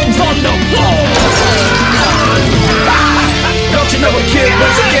Christmas bombs on the floor. Don't you know a kid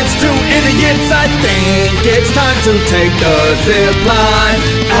once it gets two idiots? I think it's time to take the zip line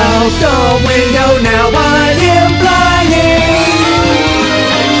out the window. Now I am flying.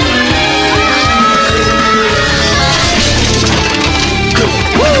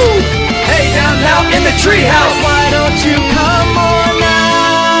 Woo! Hey, down out in the treehouse, why don't you come on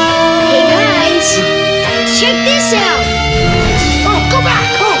out? Hey guys, check this out. Oh, go back.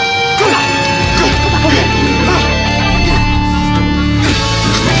 Oh, go back. Go back.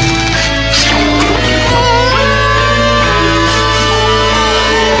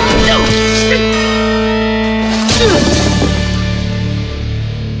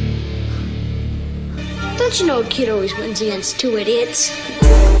 Don't you know a kid always wins against two idiots?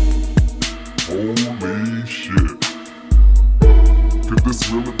 Holy shit. Could this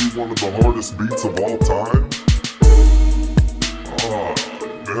really be one of the hardest beats of all time? Ah,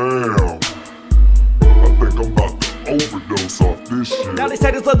 damn. I think I'm about to overdose off this shit. Now they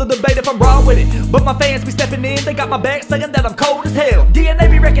say there's little debate if I'm wrong with it, but my fans be stepping in, they got my back saying that I'm cold as hell. DNA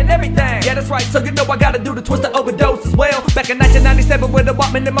be wrecking everything. Yeah, that's right, so you know I gotta do the Twister overdose as well. Back in 1997 with a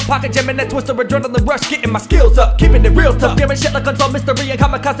Walkman in my pocket, jamming that Twister adrenaline rush, getting my skills up, keeping it real tough. Giving shit like unsolved mystery and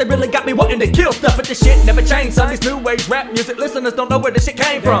kamikaze really got me wanting to kill stuff. But this shit never changed, son. These new wave rap music listeners don't know where this shit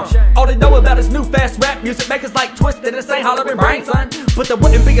came from. All they know about is new fast rap music makers like Twisted, this ain't hollering brain, son. But there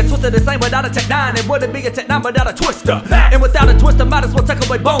wouldn't be a Twister the same without a Tech 9. It wouldn't be a Tech 9 without a Twister. And without a Twister, might as well take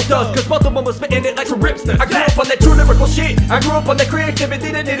away Bone Thugs, cause both of them was spitting it like Tru Lyricist. I grew up on that true lyrical shit. I grew up on that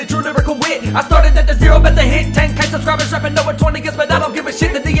creativity that needed true lyrical wit. I started at the zero, but the hit 10K subscribers, rapping over 20 years, but I don't give a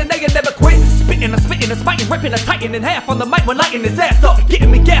shit. The DNA and never quit. Spitting, I'm spitting, and spiting, ripping a titan in half on the mic when lighting his ass up,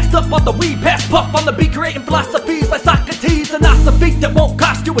 getting me gassed up on the weed pass puff on the beat, creating philosophies like Socrates and philosophy that won't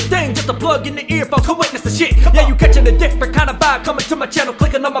cost you a thing. Just a plug in the earphones, come witness the shit. Yeah, you catching a different kind of vibe coming to my channel,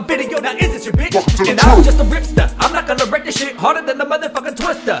 clicking on my video. Now is it your bitch? And I'm just a ripster. I'm not gonna wreck this shit harder than the motherfucking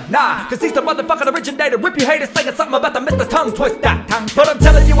Twister. Nah, cause he's the motherfucking originator. Rip you haters saying something about the Mr. Tongue Twister. But I'm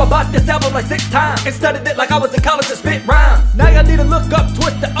telling you, I bought this album like 6 times and studied it like I was in college to spit rhymes. Now y'all need to look up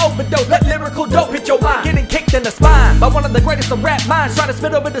Twister overdose. Let lyrical dope hit your mind. Getting kicked in the spine by one of the greatest of rap minds. Trying to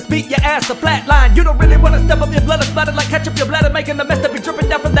spit over this beat, your ass a flat line. You don't really wanna step up your blood and splatter like ketchup your bladder, making a mess that be dripping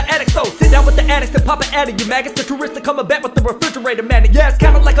down from the attic. So sit down with the addicts and pop it out of you maggots. The Truristic coming back with the refrigerator manic. Yeah, it's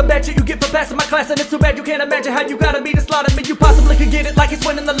kinda like a bad shit you get for passing my class, and it's too bad you can't imagine how you gotta be to slaughter me. You possibly could get it like it's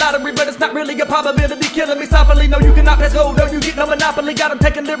winning the lottery, but it's not really a probability. Killing me softly, no you cannot pass go, no you get no monopoly. Got 'em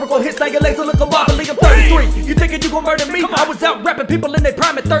taking lyrical hits, now your legs are looking wobbly. I'm 33, you thinking you gon' murder me? I was out rapping people in their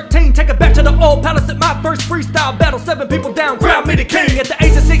prime at 13. Take it back to the old palace at my first freestyle battle. 7 people down, crown me the king. At the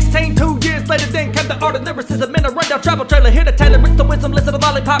age of 16, 2 years later, then came the art of lyricism in a rundown travel trailer. Here to tailor, it's the wisdom, listen to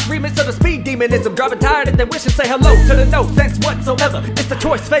lollipop. hip-hop remix of the speed demonism. Driving tired and they wish to say hello to the no sense whatsoever. It's the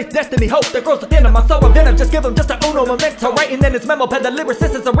choice, faith, destiny, hope that grows within them. I'm so venom, just give him just a uno memento. Writing in his memo pad, the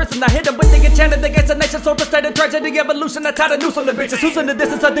lyricist is arisen. I hit him with the enchanted against the nation. So frustrated, tragedy, evolution. I tied a noose on the bitches. Who's in the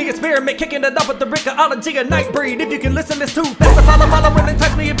distance of the experiment? Kicking it off with the Rickology of Nightbreed. If you can listen, it's too fast to follow and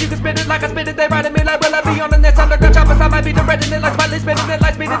entice me. If you can spit it like I spit it, they writing me like, will I be on the next underground choppers? I might be directing it like Spiley, spitting it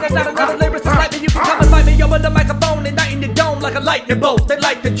like speeding. There's not another lyricist like me. You can come and find me over the microphone and night in the dome like a lightning bolt. They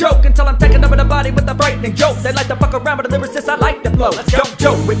like to joke until I'm taking over the body with a frightening joke. They like to fuck around with the lyricist, I like to blow. Don't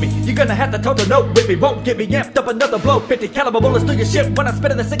joke with me, you're gonna have to total note with me. Won't get me amped up another blow. 50 caliber bullets through your ship when I'm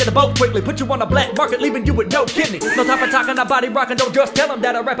spitting the sink of the boat quickly. Put you on a black market, leaving you with no kidney. No time for talking, I body rocking. Don't just tell them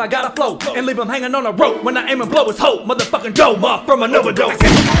that I rap, I gotta flow. And leave them hanging on a rope when I aim and blow his whole motherfucking dome off from an overdose.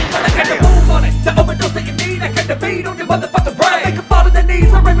 I got the move on it, the overdose that you need. I got the beat on your motherfucking brain. Make 'em fall to their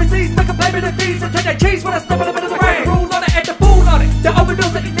knees, I rape disease, make 'em play with the fees and take that cheese when I step in a bit of the rain. Rule on it, act the fool on it, the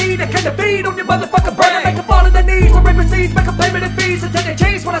overdose that you need. I got the beat on your motherfucking brain. Make 'em fall to their knees, I rape disease, make 'em play with the fees and take that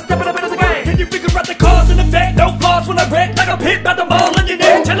cheese when I step in a bit of the game. Can you figure out the cause and effect? No pause when I wreck, like I'm hit by the ball in your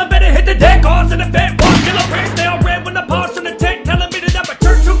neck. Tell 'em better hit the deck, cause and effect. One killer bricks, they all red when I pause in the tech. Telling me that I'm a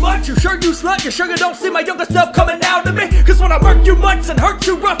church too much. You sure you slut? You sure you don't see my younger self coming out of me? Cause when I work you months and hurt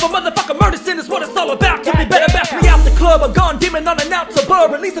you rough, a motherfucking murder sin is what it's all about. To be better bash me out the club, a gone demon unannounced, a blur,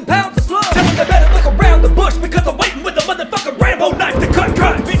 releasing pounds of slug. Tell me they better look around the bush because I'm waiting with a motherfucking Rambo knife to cut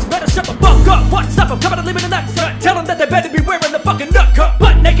cuts. Bitch, better shut the fuck up. What's up? I'm coming to leave it in that nut. Tell them that they better be wearing the fucking nut cup.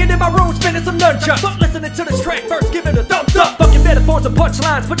 Butt naked in my room, spinning some nunchucks. Fuck listening to this track first, give it a thumbs up. Fucking metaphors and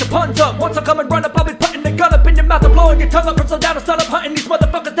punchlines, put your puns up. Once I come and run up, I'll be putting the gun up in your mouth and blowing your tongue up from sundown to sun up. Hunting these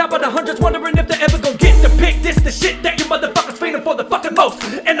motherfuckers down by the hundreds, wondering if they're ever gonna get the pick. This the shit that you motherfuckers feeling for the fucking most.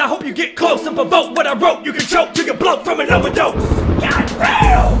 And I hope you get close and provoke what I wrote. You can choke till you blow from an overdose. God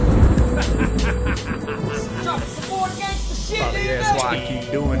damn! That's why I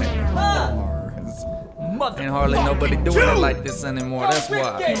keep doing it. Ain't hardly nobody doing it like this anymore. That's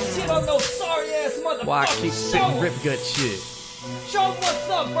why. Why I keep spitting rip gut shit. Show what's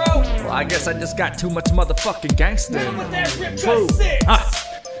up, bro. Well, I guess I just got too much motherfucking gangster in me. True.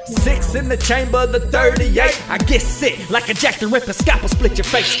 6 in the chamber of the 38. I get sick like a Jack the Ripper. Scalpel split your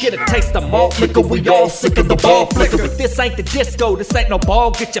face. Get a taste of malt liquor. We all sick of the ball flicker. But this ain't the disco. This ain't no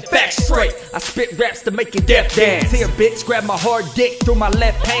ball. Get your facts straight. I spit raps to make your death dance. Here, bitch, grab my hard dick through my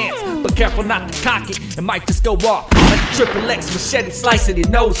left pants. But careful not to cock it. It might just go off like Triple X machete slicing your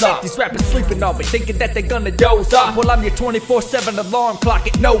nose off. These rappers sleeping on me, thinking that they gonna doze off. Well, I'm your 24/7 alarm clock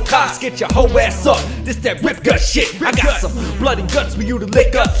at no cost. Get your whole ass up. This that rip gut shit. I got some bloody guts for you to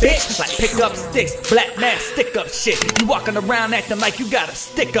lick up, bitch. Like pick up sticks, black man stick up shit. You walking around acting like you gotta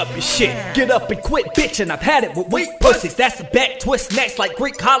stick up your shit. Get up and quit bitching. I've had it with weak pussies. That's a back twist next like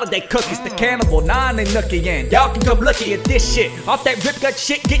Greek holiday cookies. The cannibal 9 and nookie in. Y'all can come looky at this shit. Off that rip gut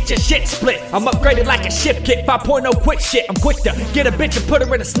shit, get your shit split. I'm upgraded like a ship kit. 5.0 quick shit. I'm quick to get a bitch and put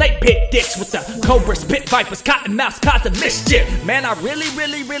her in a snake pit ditch with the cobra spit vipers, cotton mouse causing mischief. Man, I really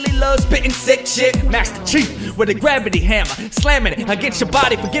love spitting sick shit. Master Chief with a gravity hammer, slamming it against your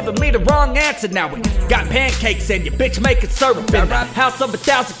body for giving me the wrong answer. Now we got pancakes and your bitch making syrup in the house of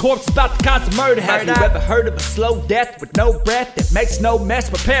 1,000 corpses about to cause a murder. Have you ever heard of a slow death with no breath that makes no mess?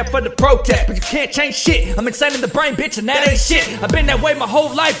 Prepare for the protest, but you can't change shit. I'm insane in the brain, bitch, and that ain't shit. I've been that way my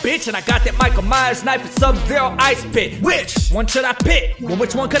whole life, bitch, and I got that Michael Myers knife and Sub-Zero ice pit. Which one should I pick? Well,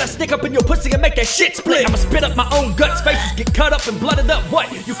 which one could I stick up in your pussy and make that shit split? I'ma spit up my own guts, faces get cut up and blooded up.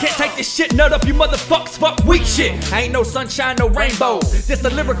 What? You can't take this shit nut up, you motherfuckers. Fuck weak shit. I ain't no sunshine, no rainbows. Just a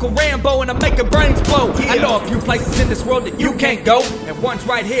lyrical Rambo, and I'm making brains blow. I know a few places in this world that you can't go, and one's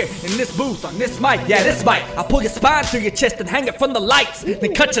right here in this booth on this mic. Yeah, this mic. I'll pull your spine through your chest and hang it from the lights,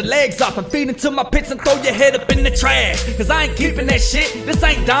 then cut your legs off and feed into my pits and throw your head up in the trash. Cause I ain't keeping that shit. This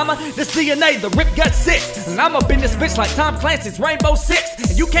ain't Dama, this DNA, the Rip Gut 6. And I'm up in this bitch like Tom Clancy's Rainbow Six.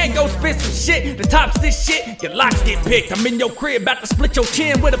 And you can't go spit some shit that tops this shit. Your locks get picked. I'm in your crib about to split your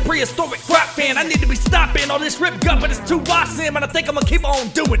chin with a prehistoric crop fan. I need to be stopping all this rip gut, but it's too awesome, and I think I'm gonna keep on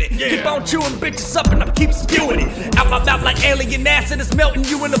doing it. Keep on chewing bitches up and I keep spewing it out my mouth like alien acid. It's melting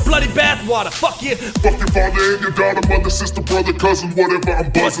you in the bloody bathwater. Fuck you. Fuck your father and your daughter, mother, sister, brother, cousin, whatever. I'm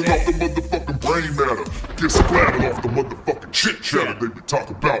buzzing off the motherfucking brain matter. Get splattered off the motherfucking chit chatter they be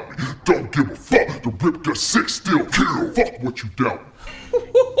talking about me. Don't give a fuck. The Rip Gut 6 still kill. Fuck what you doubt.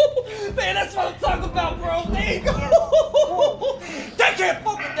 Man, that's what I'm talking about, bro. There you go. They can't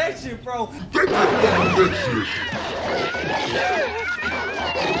fuck with that shit, bro. They can't fuck with that shit.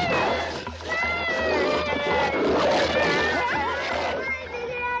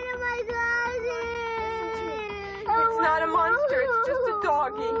 It's not a monster, it's just a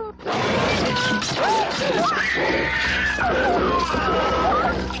doggy.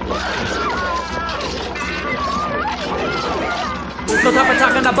 No time for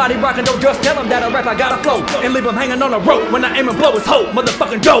talking, I body rocking, don't just tell them that I rap, I gotta flow and leave them hanging on a rope when I aim and blow his hoe.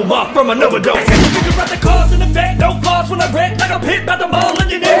 Motherfucking dough off from another dough. Think about the cause and effect, no pause when I wreck like I'm hit by the ball in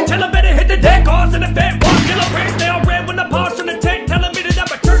your neck. Tell them better hit the deck, cause and effect, walk till I'm red, stay on red when I pause from the tech. Telling me that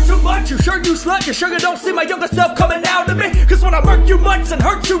I'm a church too much, you sure you slut, you sure you don't see my younger self coming out of me? Cause when I murk you much and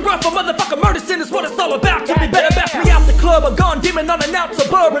hurt you rough, a motherfucking murder sin is what it's all about to me. Better bash me out the club, I'm gone demon unannounced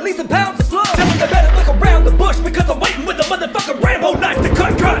above, releasing pounds of slug. Tell them they better look around the bush because I'm waiting with a motherfucking Rambo knife to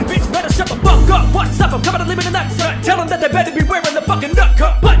cut cuts. Bitch, better shut the fuck up. What's up? I'm coming to leave it in that strut. Tell them that they better be wearing the fucking nut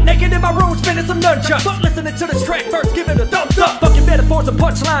cup. Butt naked in my room, spinning some nunchucks. Fuck listening to this track first, give it a thumbs up. Fucking metaphors and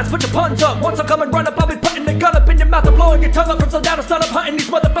punchlines, put your puns up. Once I come and run up, I'll be putting the gun up in your mouth and blowing your tongue up from sundown to sun up. Hunting these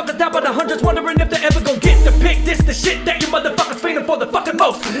motherfuckers down by the hundreds, wondering if they ever gon' get the pick. This the shit that you motherfuckers feeling for the fucking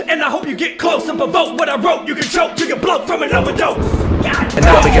most. And I hope you get close and provoke what I wrote. You can choke till you blow from an overdose. And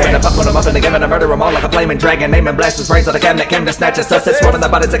now I'll be giving a fuck when I'm up in the game and I murder them all like a flaming dragon. Aiming blast his brains on the cabinet, came to snatch his success. One of the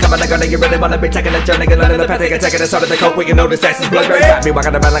bodies that come and they're gonna, you really wanna be taking a journey, learning the path, they can take it and started the coke. We can know this ass is blood red. Got me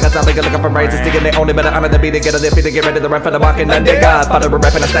walking around like a zombie, looking for raises, digging they only better honor the beat to get on their feet to get ready to run for the mark and under God. Father, we're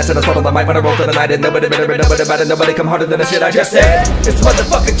rapping, I'm snatching the soul on the mic when I roll through the night and nobody better, nobody better, nobody come harder than the shit I just said. It's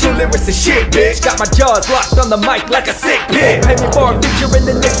motherfucking Tru Lyricist shit, bitch. Got my jaws locked on the mic like a sick pig. Pay me for a feature and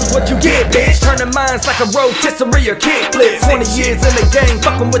then this is what you get, bitch. Turning minds like a rotisserie or kickflip. 20 years in the game,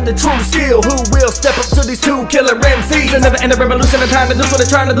 fucking with the true skill. Who will step up to these two killer MCs and never end a revolution in time to lose what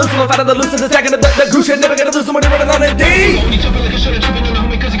they're trying to lose them out of the loose and attacking the goose. You're never gonna lose them when you're running on a D. Only jumping like a shoulder, jumping on the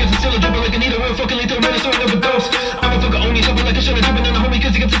homie cause he gets a still jumping like a needle. Real fucking lethal, man, it's so never ghost. I'm a fucker only jumping like a shoulder, jumping on the homie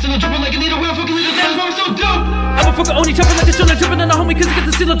cause he gets a still jumping like a needle. Real fucking lethal, that's why I'm so dope. I'm a fucker only jumping like a shoulder, jumping on the homie cause he gets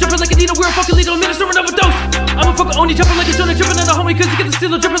a still jumping like a needle. We're fucking lethal, man, it's so never dose. I'm a fucker only jumping like a shoulder, jumping on the homie cause he gets a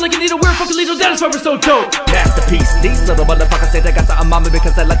still jumping like a needle. We're fucking lethal, that's why we're so dope. Masterpiece, these little motherfuckers say they got something on me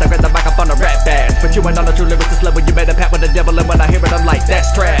because they let the rhythm back up on the rap bass. But you ain't on the Tru Lyricist level, you made a pat with the devil, and when I hear it I'm like,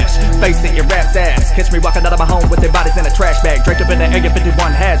 that's trash. Face it, your rap's ass. Catch me walking out of my home with their bodies in a trash bag, draped up in the Area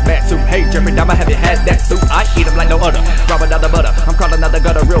 51 hazmat suit. Hey Jeffrey Dahmer, have you had that suit? I eat them like no other, robbing out the butter. I'm crawling out the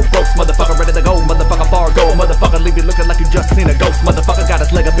gutter, real gross. Motherfucker ready to go, motherfucker far go. Motherfucker leave you looking like you just seen a ghost. Motherfucker got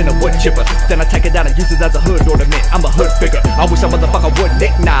his leg up in a wood chipper, then I take it down and use it as a hood ornament. I'm a hood figure, I wish a motherfucker would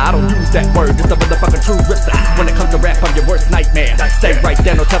nick. Nah, I don't use that word, just a motherfucking true ripster. When it comes to rap, I'm your worst nightmare. Stay right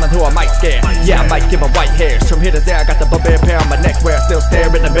there, no telling who I might scare. Yeah, I might give him white hairs. From here to there, I got the barbarian pair on my neck where I still stare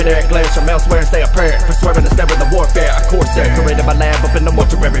in the midair glares from elsewhere and say a prayer for swearing to stare in the warfare. A corsair created my lab up in the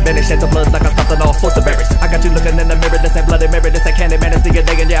mortuary. Many shades of blood like I stopped on all sorts of berries. I got you looking in the mirror, this ain't Bloody Mary, this ain't Candy Man, it's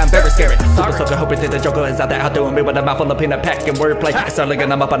DNA, and yeah, I'm very scary. Super soldier hoping that the Joker is out there outdoing me with a mouthful of peanut pack and wordplay. It's early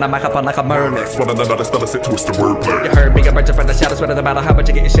and I'm up on a microphone like a Merlix. One of the other spellers it twisted wordplay. You heard me emerging from the shadows, sweating about how much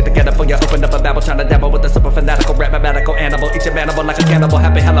you get your shit together before you open up a babble, trying to dabble with the super fanatical rap, mathematical animal. Eat your manimal like a cannibal.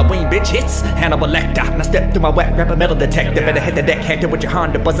 Happy Halloween, bitch, hits Hannibal Lecter. Now step through my whack, rap a metal detector. Better hit the deck, hacked it with your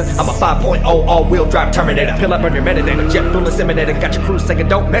Honda buzzing. I'm a 5.0 all-wheel drive Terminator. Pill up on your meditator, jet full inseminator. Got your crew singing,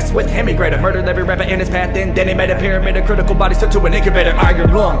 don't mess with hemi grader. Murdered every rapper in his path, then he made a pyramid of critical bodies took to an incubator.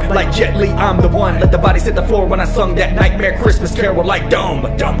 Iron lung, like Jet Li, I'm the one. Let the bodies hit the floor when I sung that nightmare Christmas carol like dum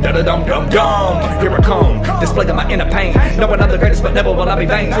dum da da dum dum dum. Here I come, displaying my inner pain. Knowing I'm the greatest, but never will I be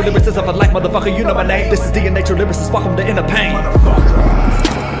vain. Tru Lyricist of a life, motherfucker, you know my name. This is DNA Tru Lyricist, welcome to inner pain.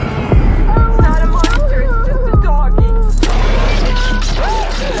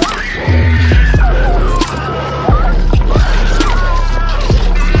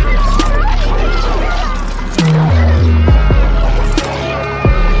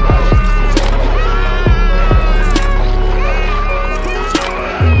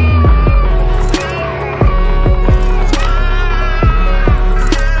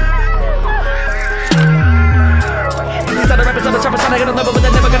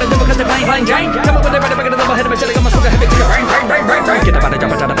 Tell me when they're ready, back in the number, hit him and shit, I'm a sugar, heavy to your brain. Get up out of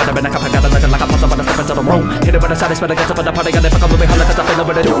jump, out of bed, and I can't forget it, like I'm supposed to step into the room. Hit it with a shot, it's better get up at the party, got it, fuck up with me, holla, cause I feel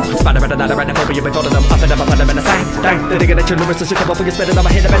what they do. Spider, better not, right now, you be folding them up and up, put them in the same. Dang, they dig it at your lyrics, shit, come up, you spit it, I'ma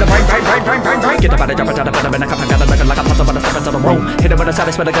hit him in the brain. Get up out of jump, out of bed, and I can't forget it, like I'm supposed to step into the room. Hit it with a shot,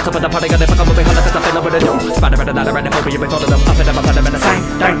 it's better get up at the party, got it, fuck up with me, holla, cause I feel what they do. Spider, better not, right now, you be folding them up and up, put them in the same.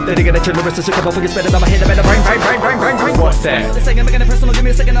 Dang, they dig it at your lyrics, shit, come up, you spit it, I'ma hit him in the brain. What's that? They say I'm making it personal, give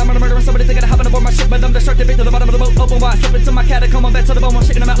me a second, I'm gonna murder somebody thinking I'm hopping aboard my ship, but I'm destructive to the bottom of the boat, open wide, slip into my catacomb, I'm back to the bone, I'm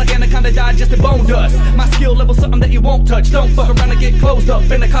shaking them out like anaconda died just in bone dust. My skill level something that you won't touch, don't fuck around and get closed up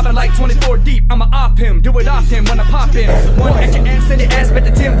in the coffin like 24 deep. I'ma off him, do it off him when I pop in. One at your ass and your ass, bet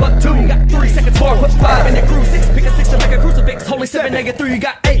the 10 buck 2. Got 3 seconds, 4, put 5 in your crew, 6, pick a 6 to make a crucifix. Holy 7, negative 3, you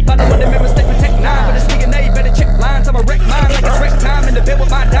got 8. Find out what them mistake for take 9, but it's DNA, better check lines. I'm a wreck mine like it's wreck time in the bed with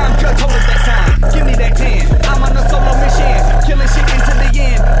my dime. Judge hold us that sign, give me that 10. I'm on a solo mission, killing shit into the end.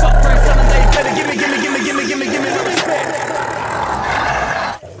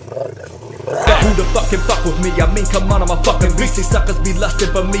 mean, come on, I'm a fucking beast. These suckers be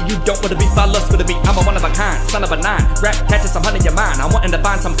lusting for me. You don't wanna be fine, lust for the beat. I'm a one of a kind, son of a nine. Rap catches some honey in your mind. I'm wanting to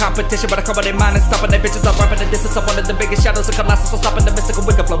find some competition, but I cover their mind and stopping their bitches. I'm rapping the distance. I'm one of the biggest shadows of Colossus. So stopping the mystical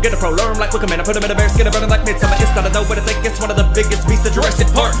wicked flow. Get a pro, learn like Wicker Man. I put him in a bear skin, burning like midsummer. It's not a know, but I think it's one of the biggest beasts of Jurassic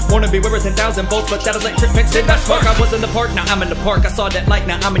Park. Wanna be worth 10,000 volts, but that electric fence did not spark. I was in the park, now I'm in the park. I saw that light,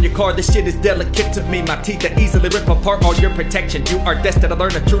 now I'm in your car. This shit is delicate to me. My teeth that easily rip apart all your protection. You are destined to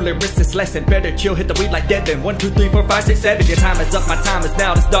learn a true lyricist lesson. Better chill, hit the weed like Devin. 1, 2, 3, 4, 5, 6, 7. Your time is up, my time is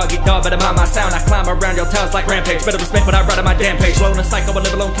now. This dog eat dog, better mind my sound. I climb around your towns like Rampage. Better respect when I write on my damn page. Lone and psycho, I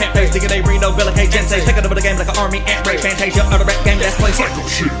live alone, can't face. Digging a Reno, Villa K, Gen Sage. Taking over the game like an army ant raid. Fantasia, other rap game, that's play psycho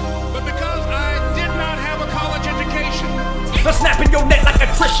shit. But because I did not have a college education, I'm snapping your neck like a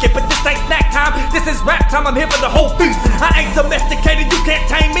Trisket, but this ain't snack time. This is rap time. I'm here for the whole feast. I ain't domesticated, you can't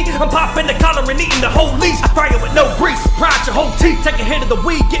tame me. I'm popping the collar and eating the whole leash. I fry it with no grease. Pride your whole teeth. Take a hit of the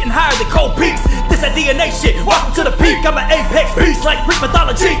weed, getting higher than cold peaks. This that DNA shit. Welcome to the peak. I'm an apex beast like Greek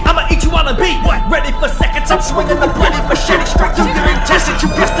mythology. I'ma eat you all and beat. What? Ready for seconds? I'm swinging the bloody machete straight through your intestines.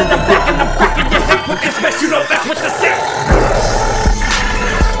 You guessed it. I'm back and I'm cracking your hip with this mess. You know that's what you said.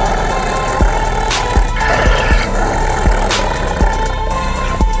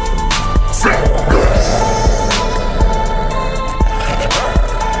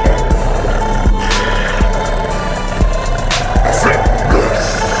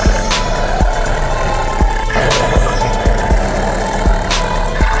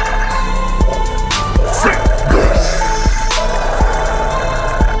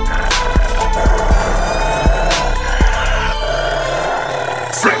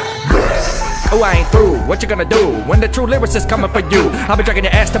 Oh, I ain't through. What you gonna do when the true lyricist coming for you? I'll be dragging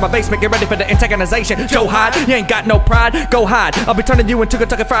your ass to my basement. Get ready for the antagonization. Joe Hyde, you ain't got no pride. Go hide. I'll be turning you into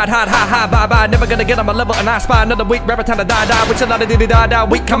Kentucky Fried Hide. Hi, bye, bye. Never gonna get on my level and I spy another week. Rapper time to die. With your lot of diddy die.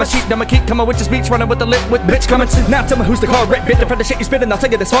 Weak coming sheep. I'ma keep coming with your speech. Running with the lip with bitch coming. Now tell me who's the correct bit. For the shit you spitting, I'll tell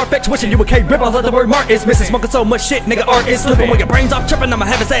you this far-fetched. Wishing you a K-rip. All of the word mark is missing. Smoking so much shit, nigga. Art is slipping. When your brains off tripping, I'ma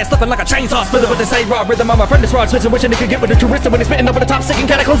have his ass slipping like a chainsaw. Splitter with the same raw rhythm. I'm my friend is Rod Switching. Wishing he could get with the tourist. When he's spitting over the top, sicking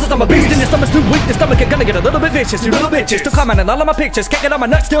cataclysms. I'm a beast and your stomach's too weak. The stomach is gonna get a little bit vicious. You little bitches still commenting all of my pictures. Can't get on my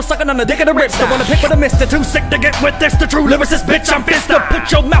nuts, still sucking on the dick of the rips. Don't wanna pick with a mister, too sick to get with this. The true lyricist, bitch, I'm fist up.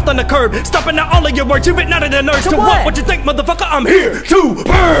 Put your mouth on the curb, stopping out all of your words. You've been out of the nerves. To what? What you think, motherfucker? I'm here to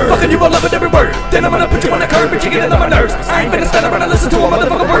burn. Fucking you all up with every word. Then I'm gonna put you on the curb, bitch, you get on my nerves. I ain't finna stand around and listen to a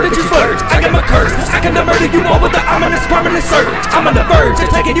motherfucker word that you splurge. I got my curse, I can murder you all with the ominous permanent surge. I'm on the verge of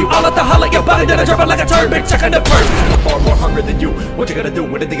taking you all at the holler. Your body, then I drop it like a turd, bitch, checking the purse. I'm far more hungry than you. What you gonna do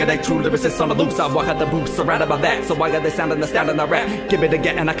with a thing of that true lyricist on the loose? I walk out the booth, surrounded by that. So I got this sound and the sound and the rap. Give it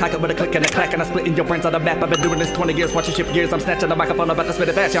again and I clack it with a click and a clack. And I splitting your brains on the map. I've been doing this 20 years, watching shit years. I'm snatching the microphone, I'm about to spit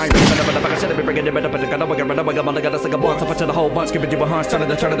it fast. I ain't reaching the motherfucker, should be bringing it up. I'm gonna sing a bar, so punching the whole bunch. Giving you a hunch, turning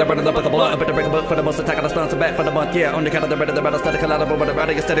the running up with the blood. Up at the break a book for the most attack on the stunts. Back for the month, yeah. On the count of the red of the battle, steady collateral. But the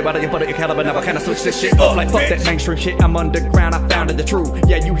rather you steady, you put it in caliber. Now I kinda switch this shit up. Like fuck that mainstream shit, I'm underground. I found it the truth.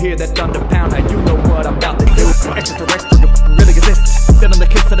 Yeah, you hear that thunder pound, and you know what I'm about to do. Extraterrestrial really exists. Feeling the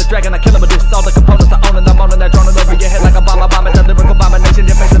kiss of the dragon, I kill him with this. All the components I own and I'm on and they're droning over your head like a bomb. It's a lyrical abomination.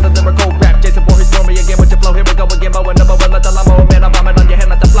 You're facing the lyrical rap. Jason Voorhees, for me again with your flow. Here we go again, but number one, let the lamo. Man, I'm bombing on your head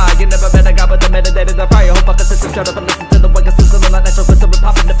like the fly. You never met a guy with the metadata, the fire. Whole fucking system shut up and listen to the wake of sizzle and like natural glycerin.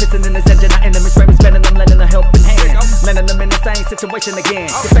 Popping the piston in this engine. I enemy screaming, spending them, lending a helping hand. Landing them in the same situation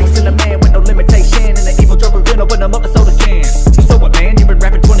again. You're facing a man with no limitation. And the evil drug reveal, open them up the soda can. So what, man? You've been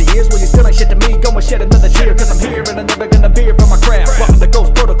rapping 20 years. Well, you still ain't shit to me. Go and shed another tear. Cause I'm here and I'm never gonna veer from my craft. Welcome to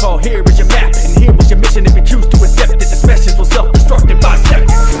Ghost Protocol. Here is your map. And here is your mission if you choose to accept it. The specials will self-destruct in 5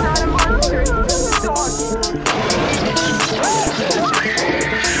 seconds.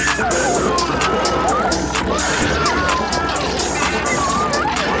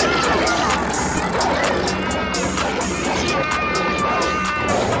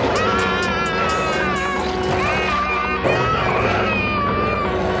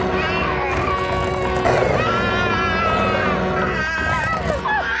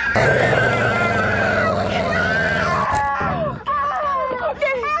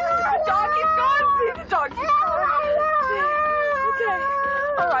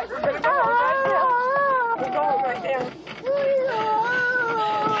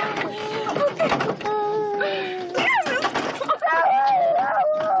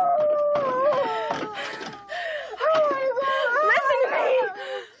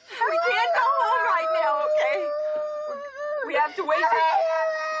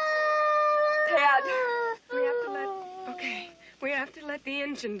 Dad, we have to let the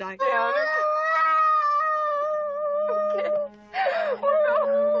engine die down.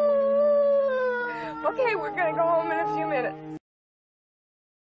 Okay, we're gonna go home in a few minutes.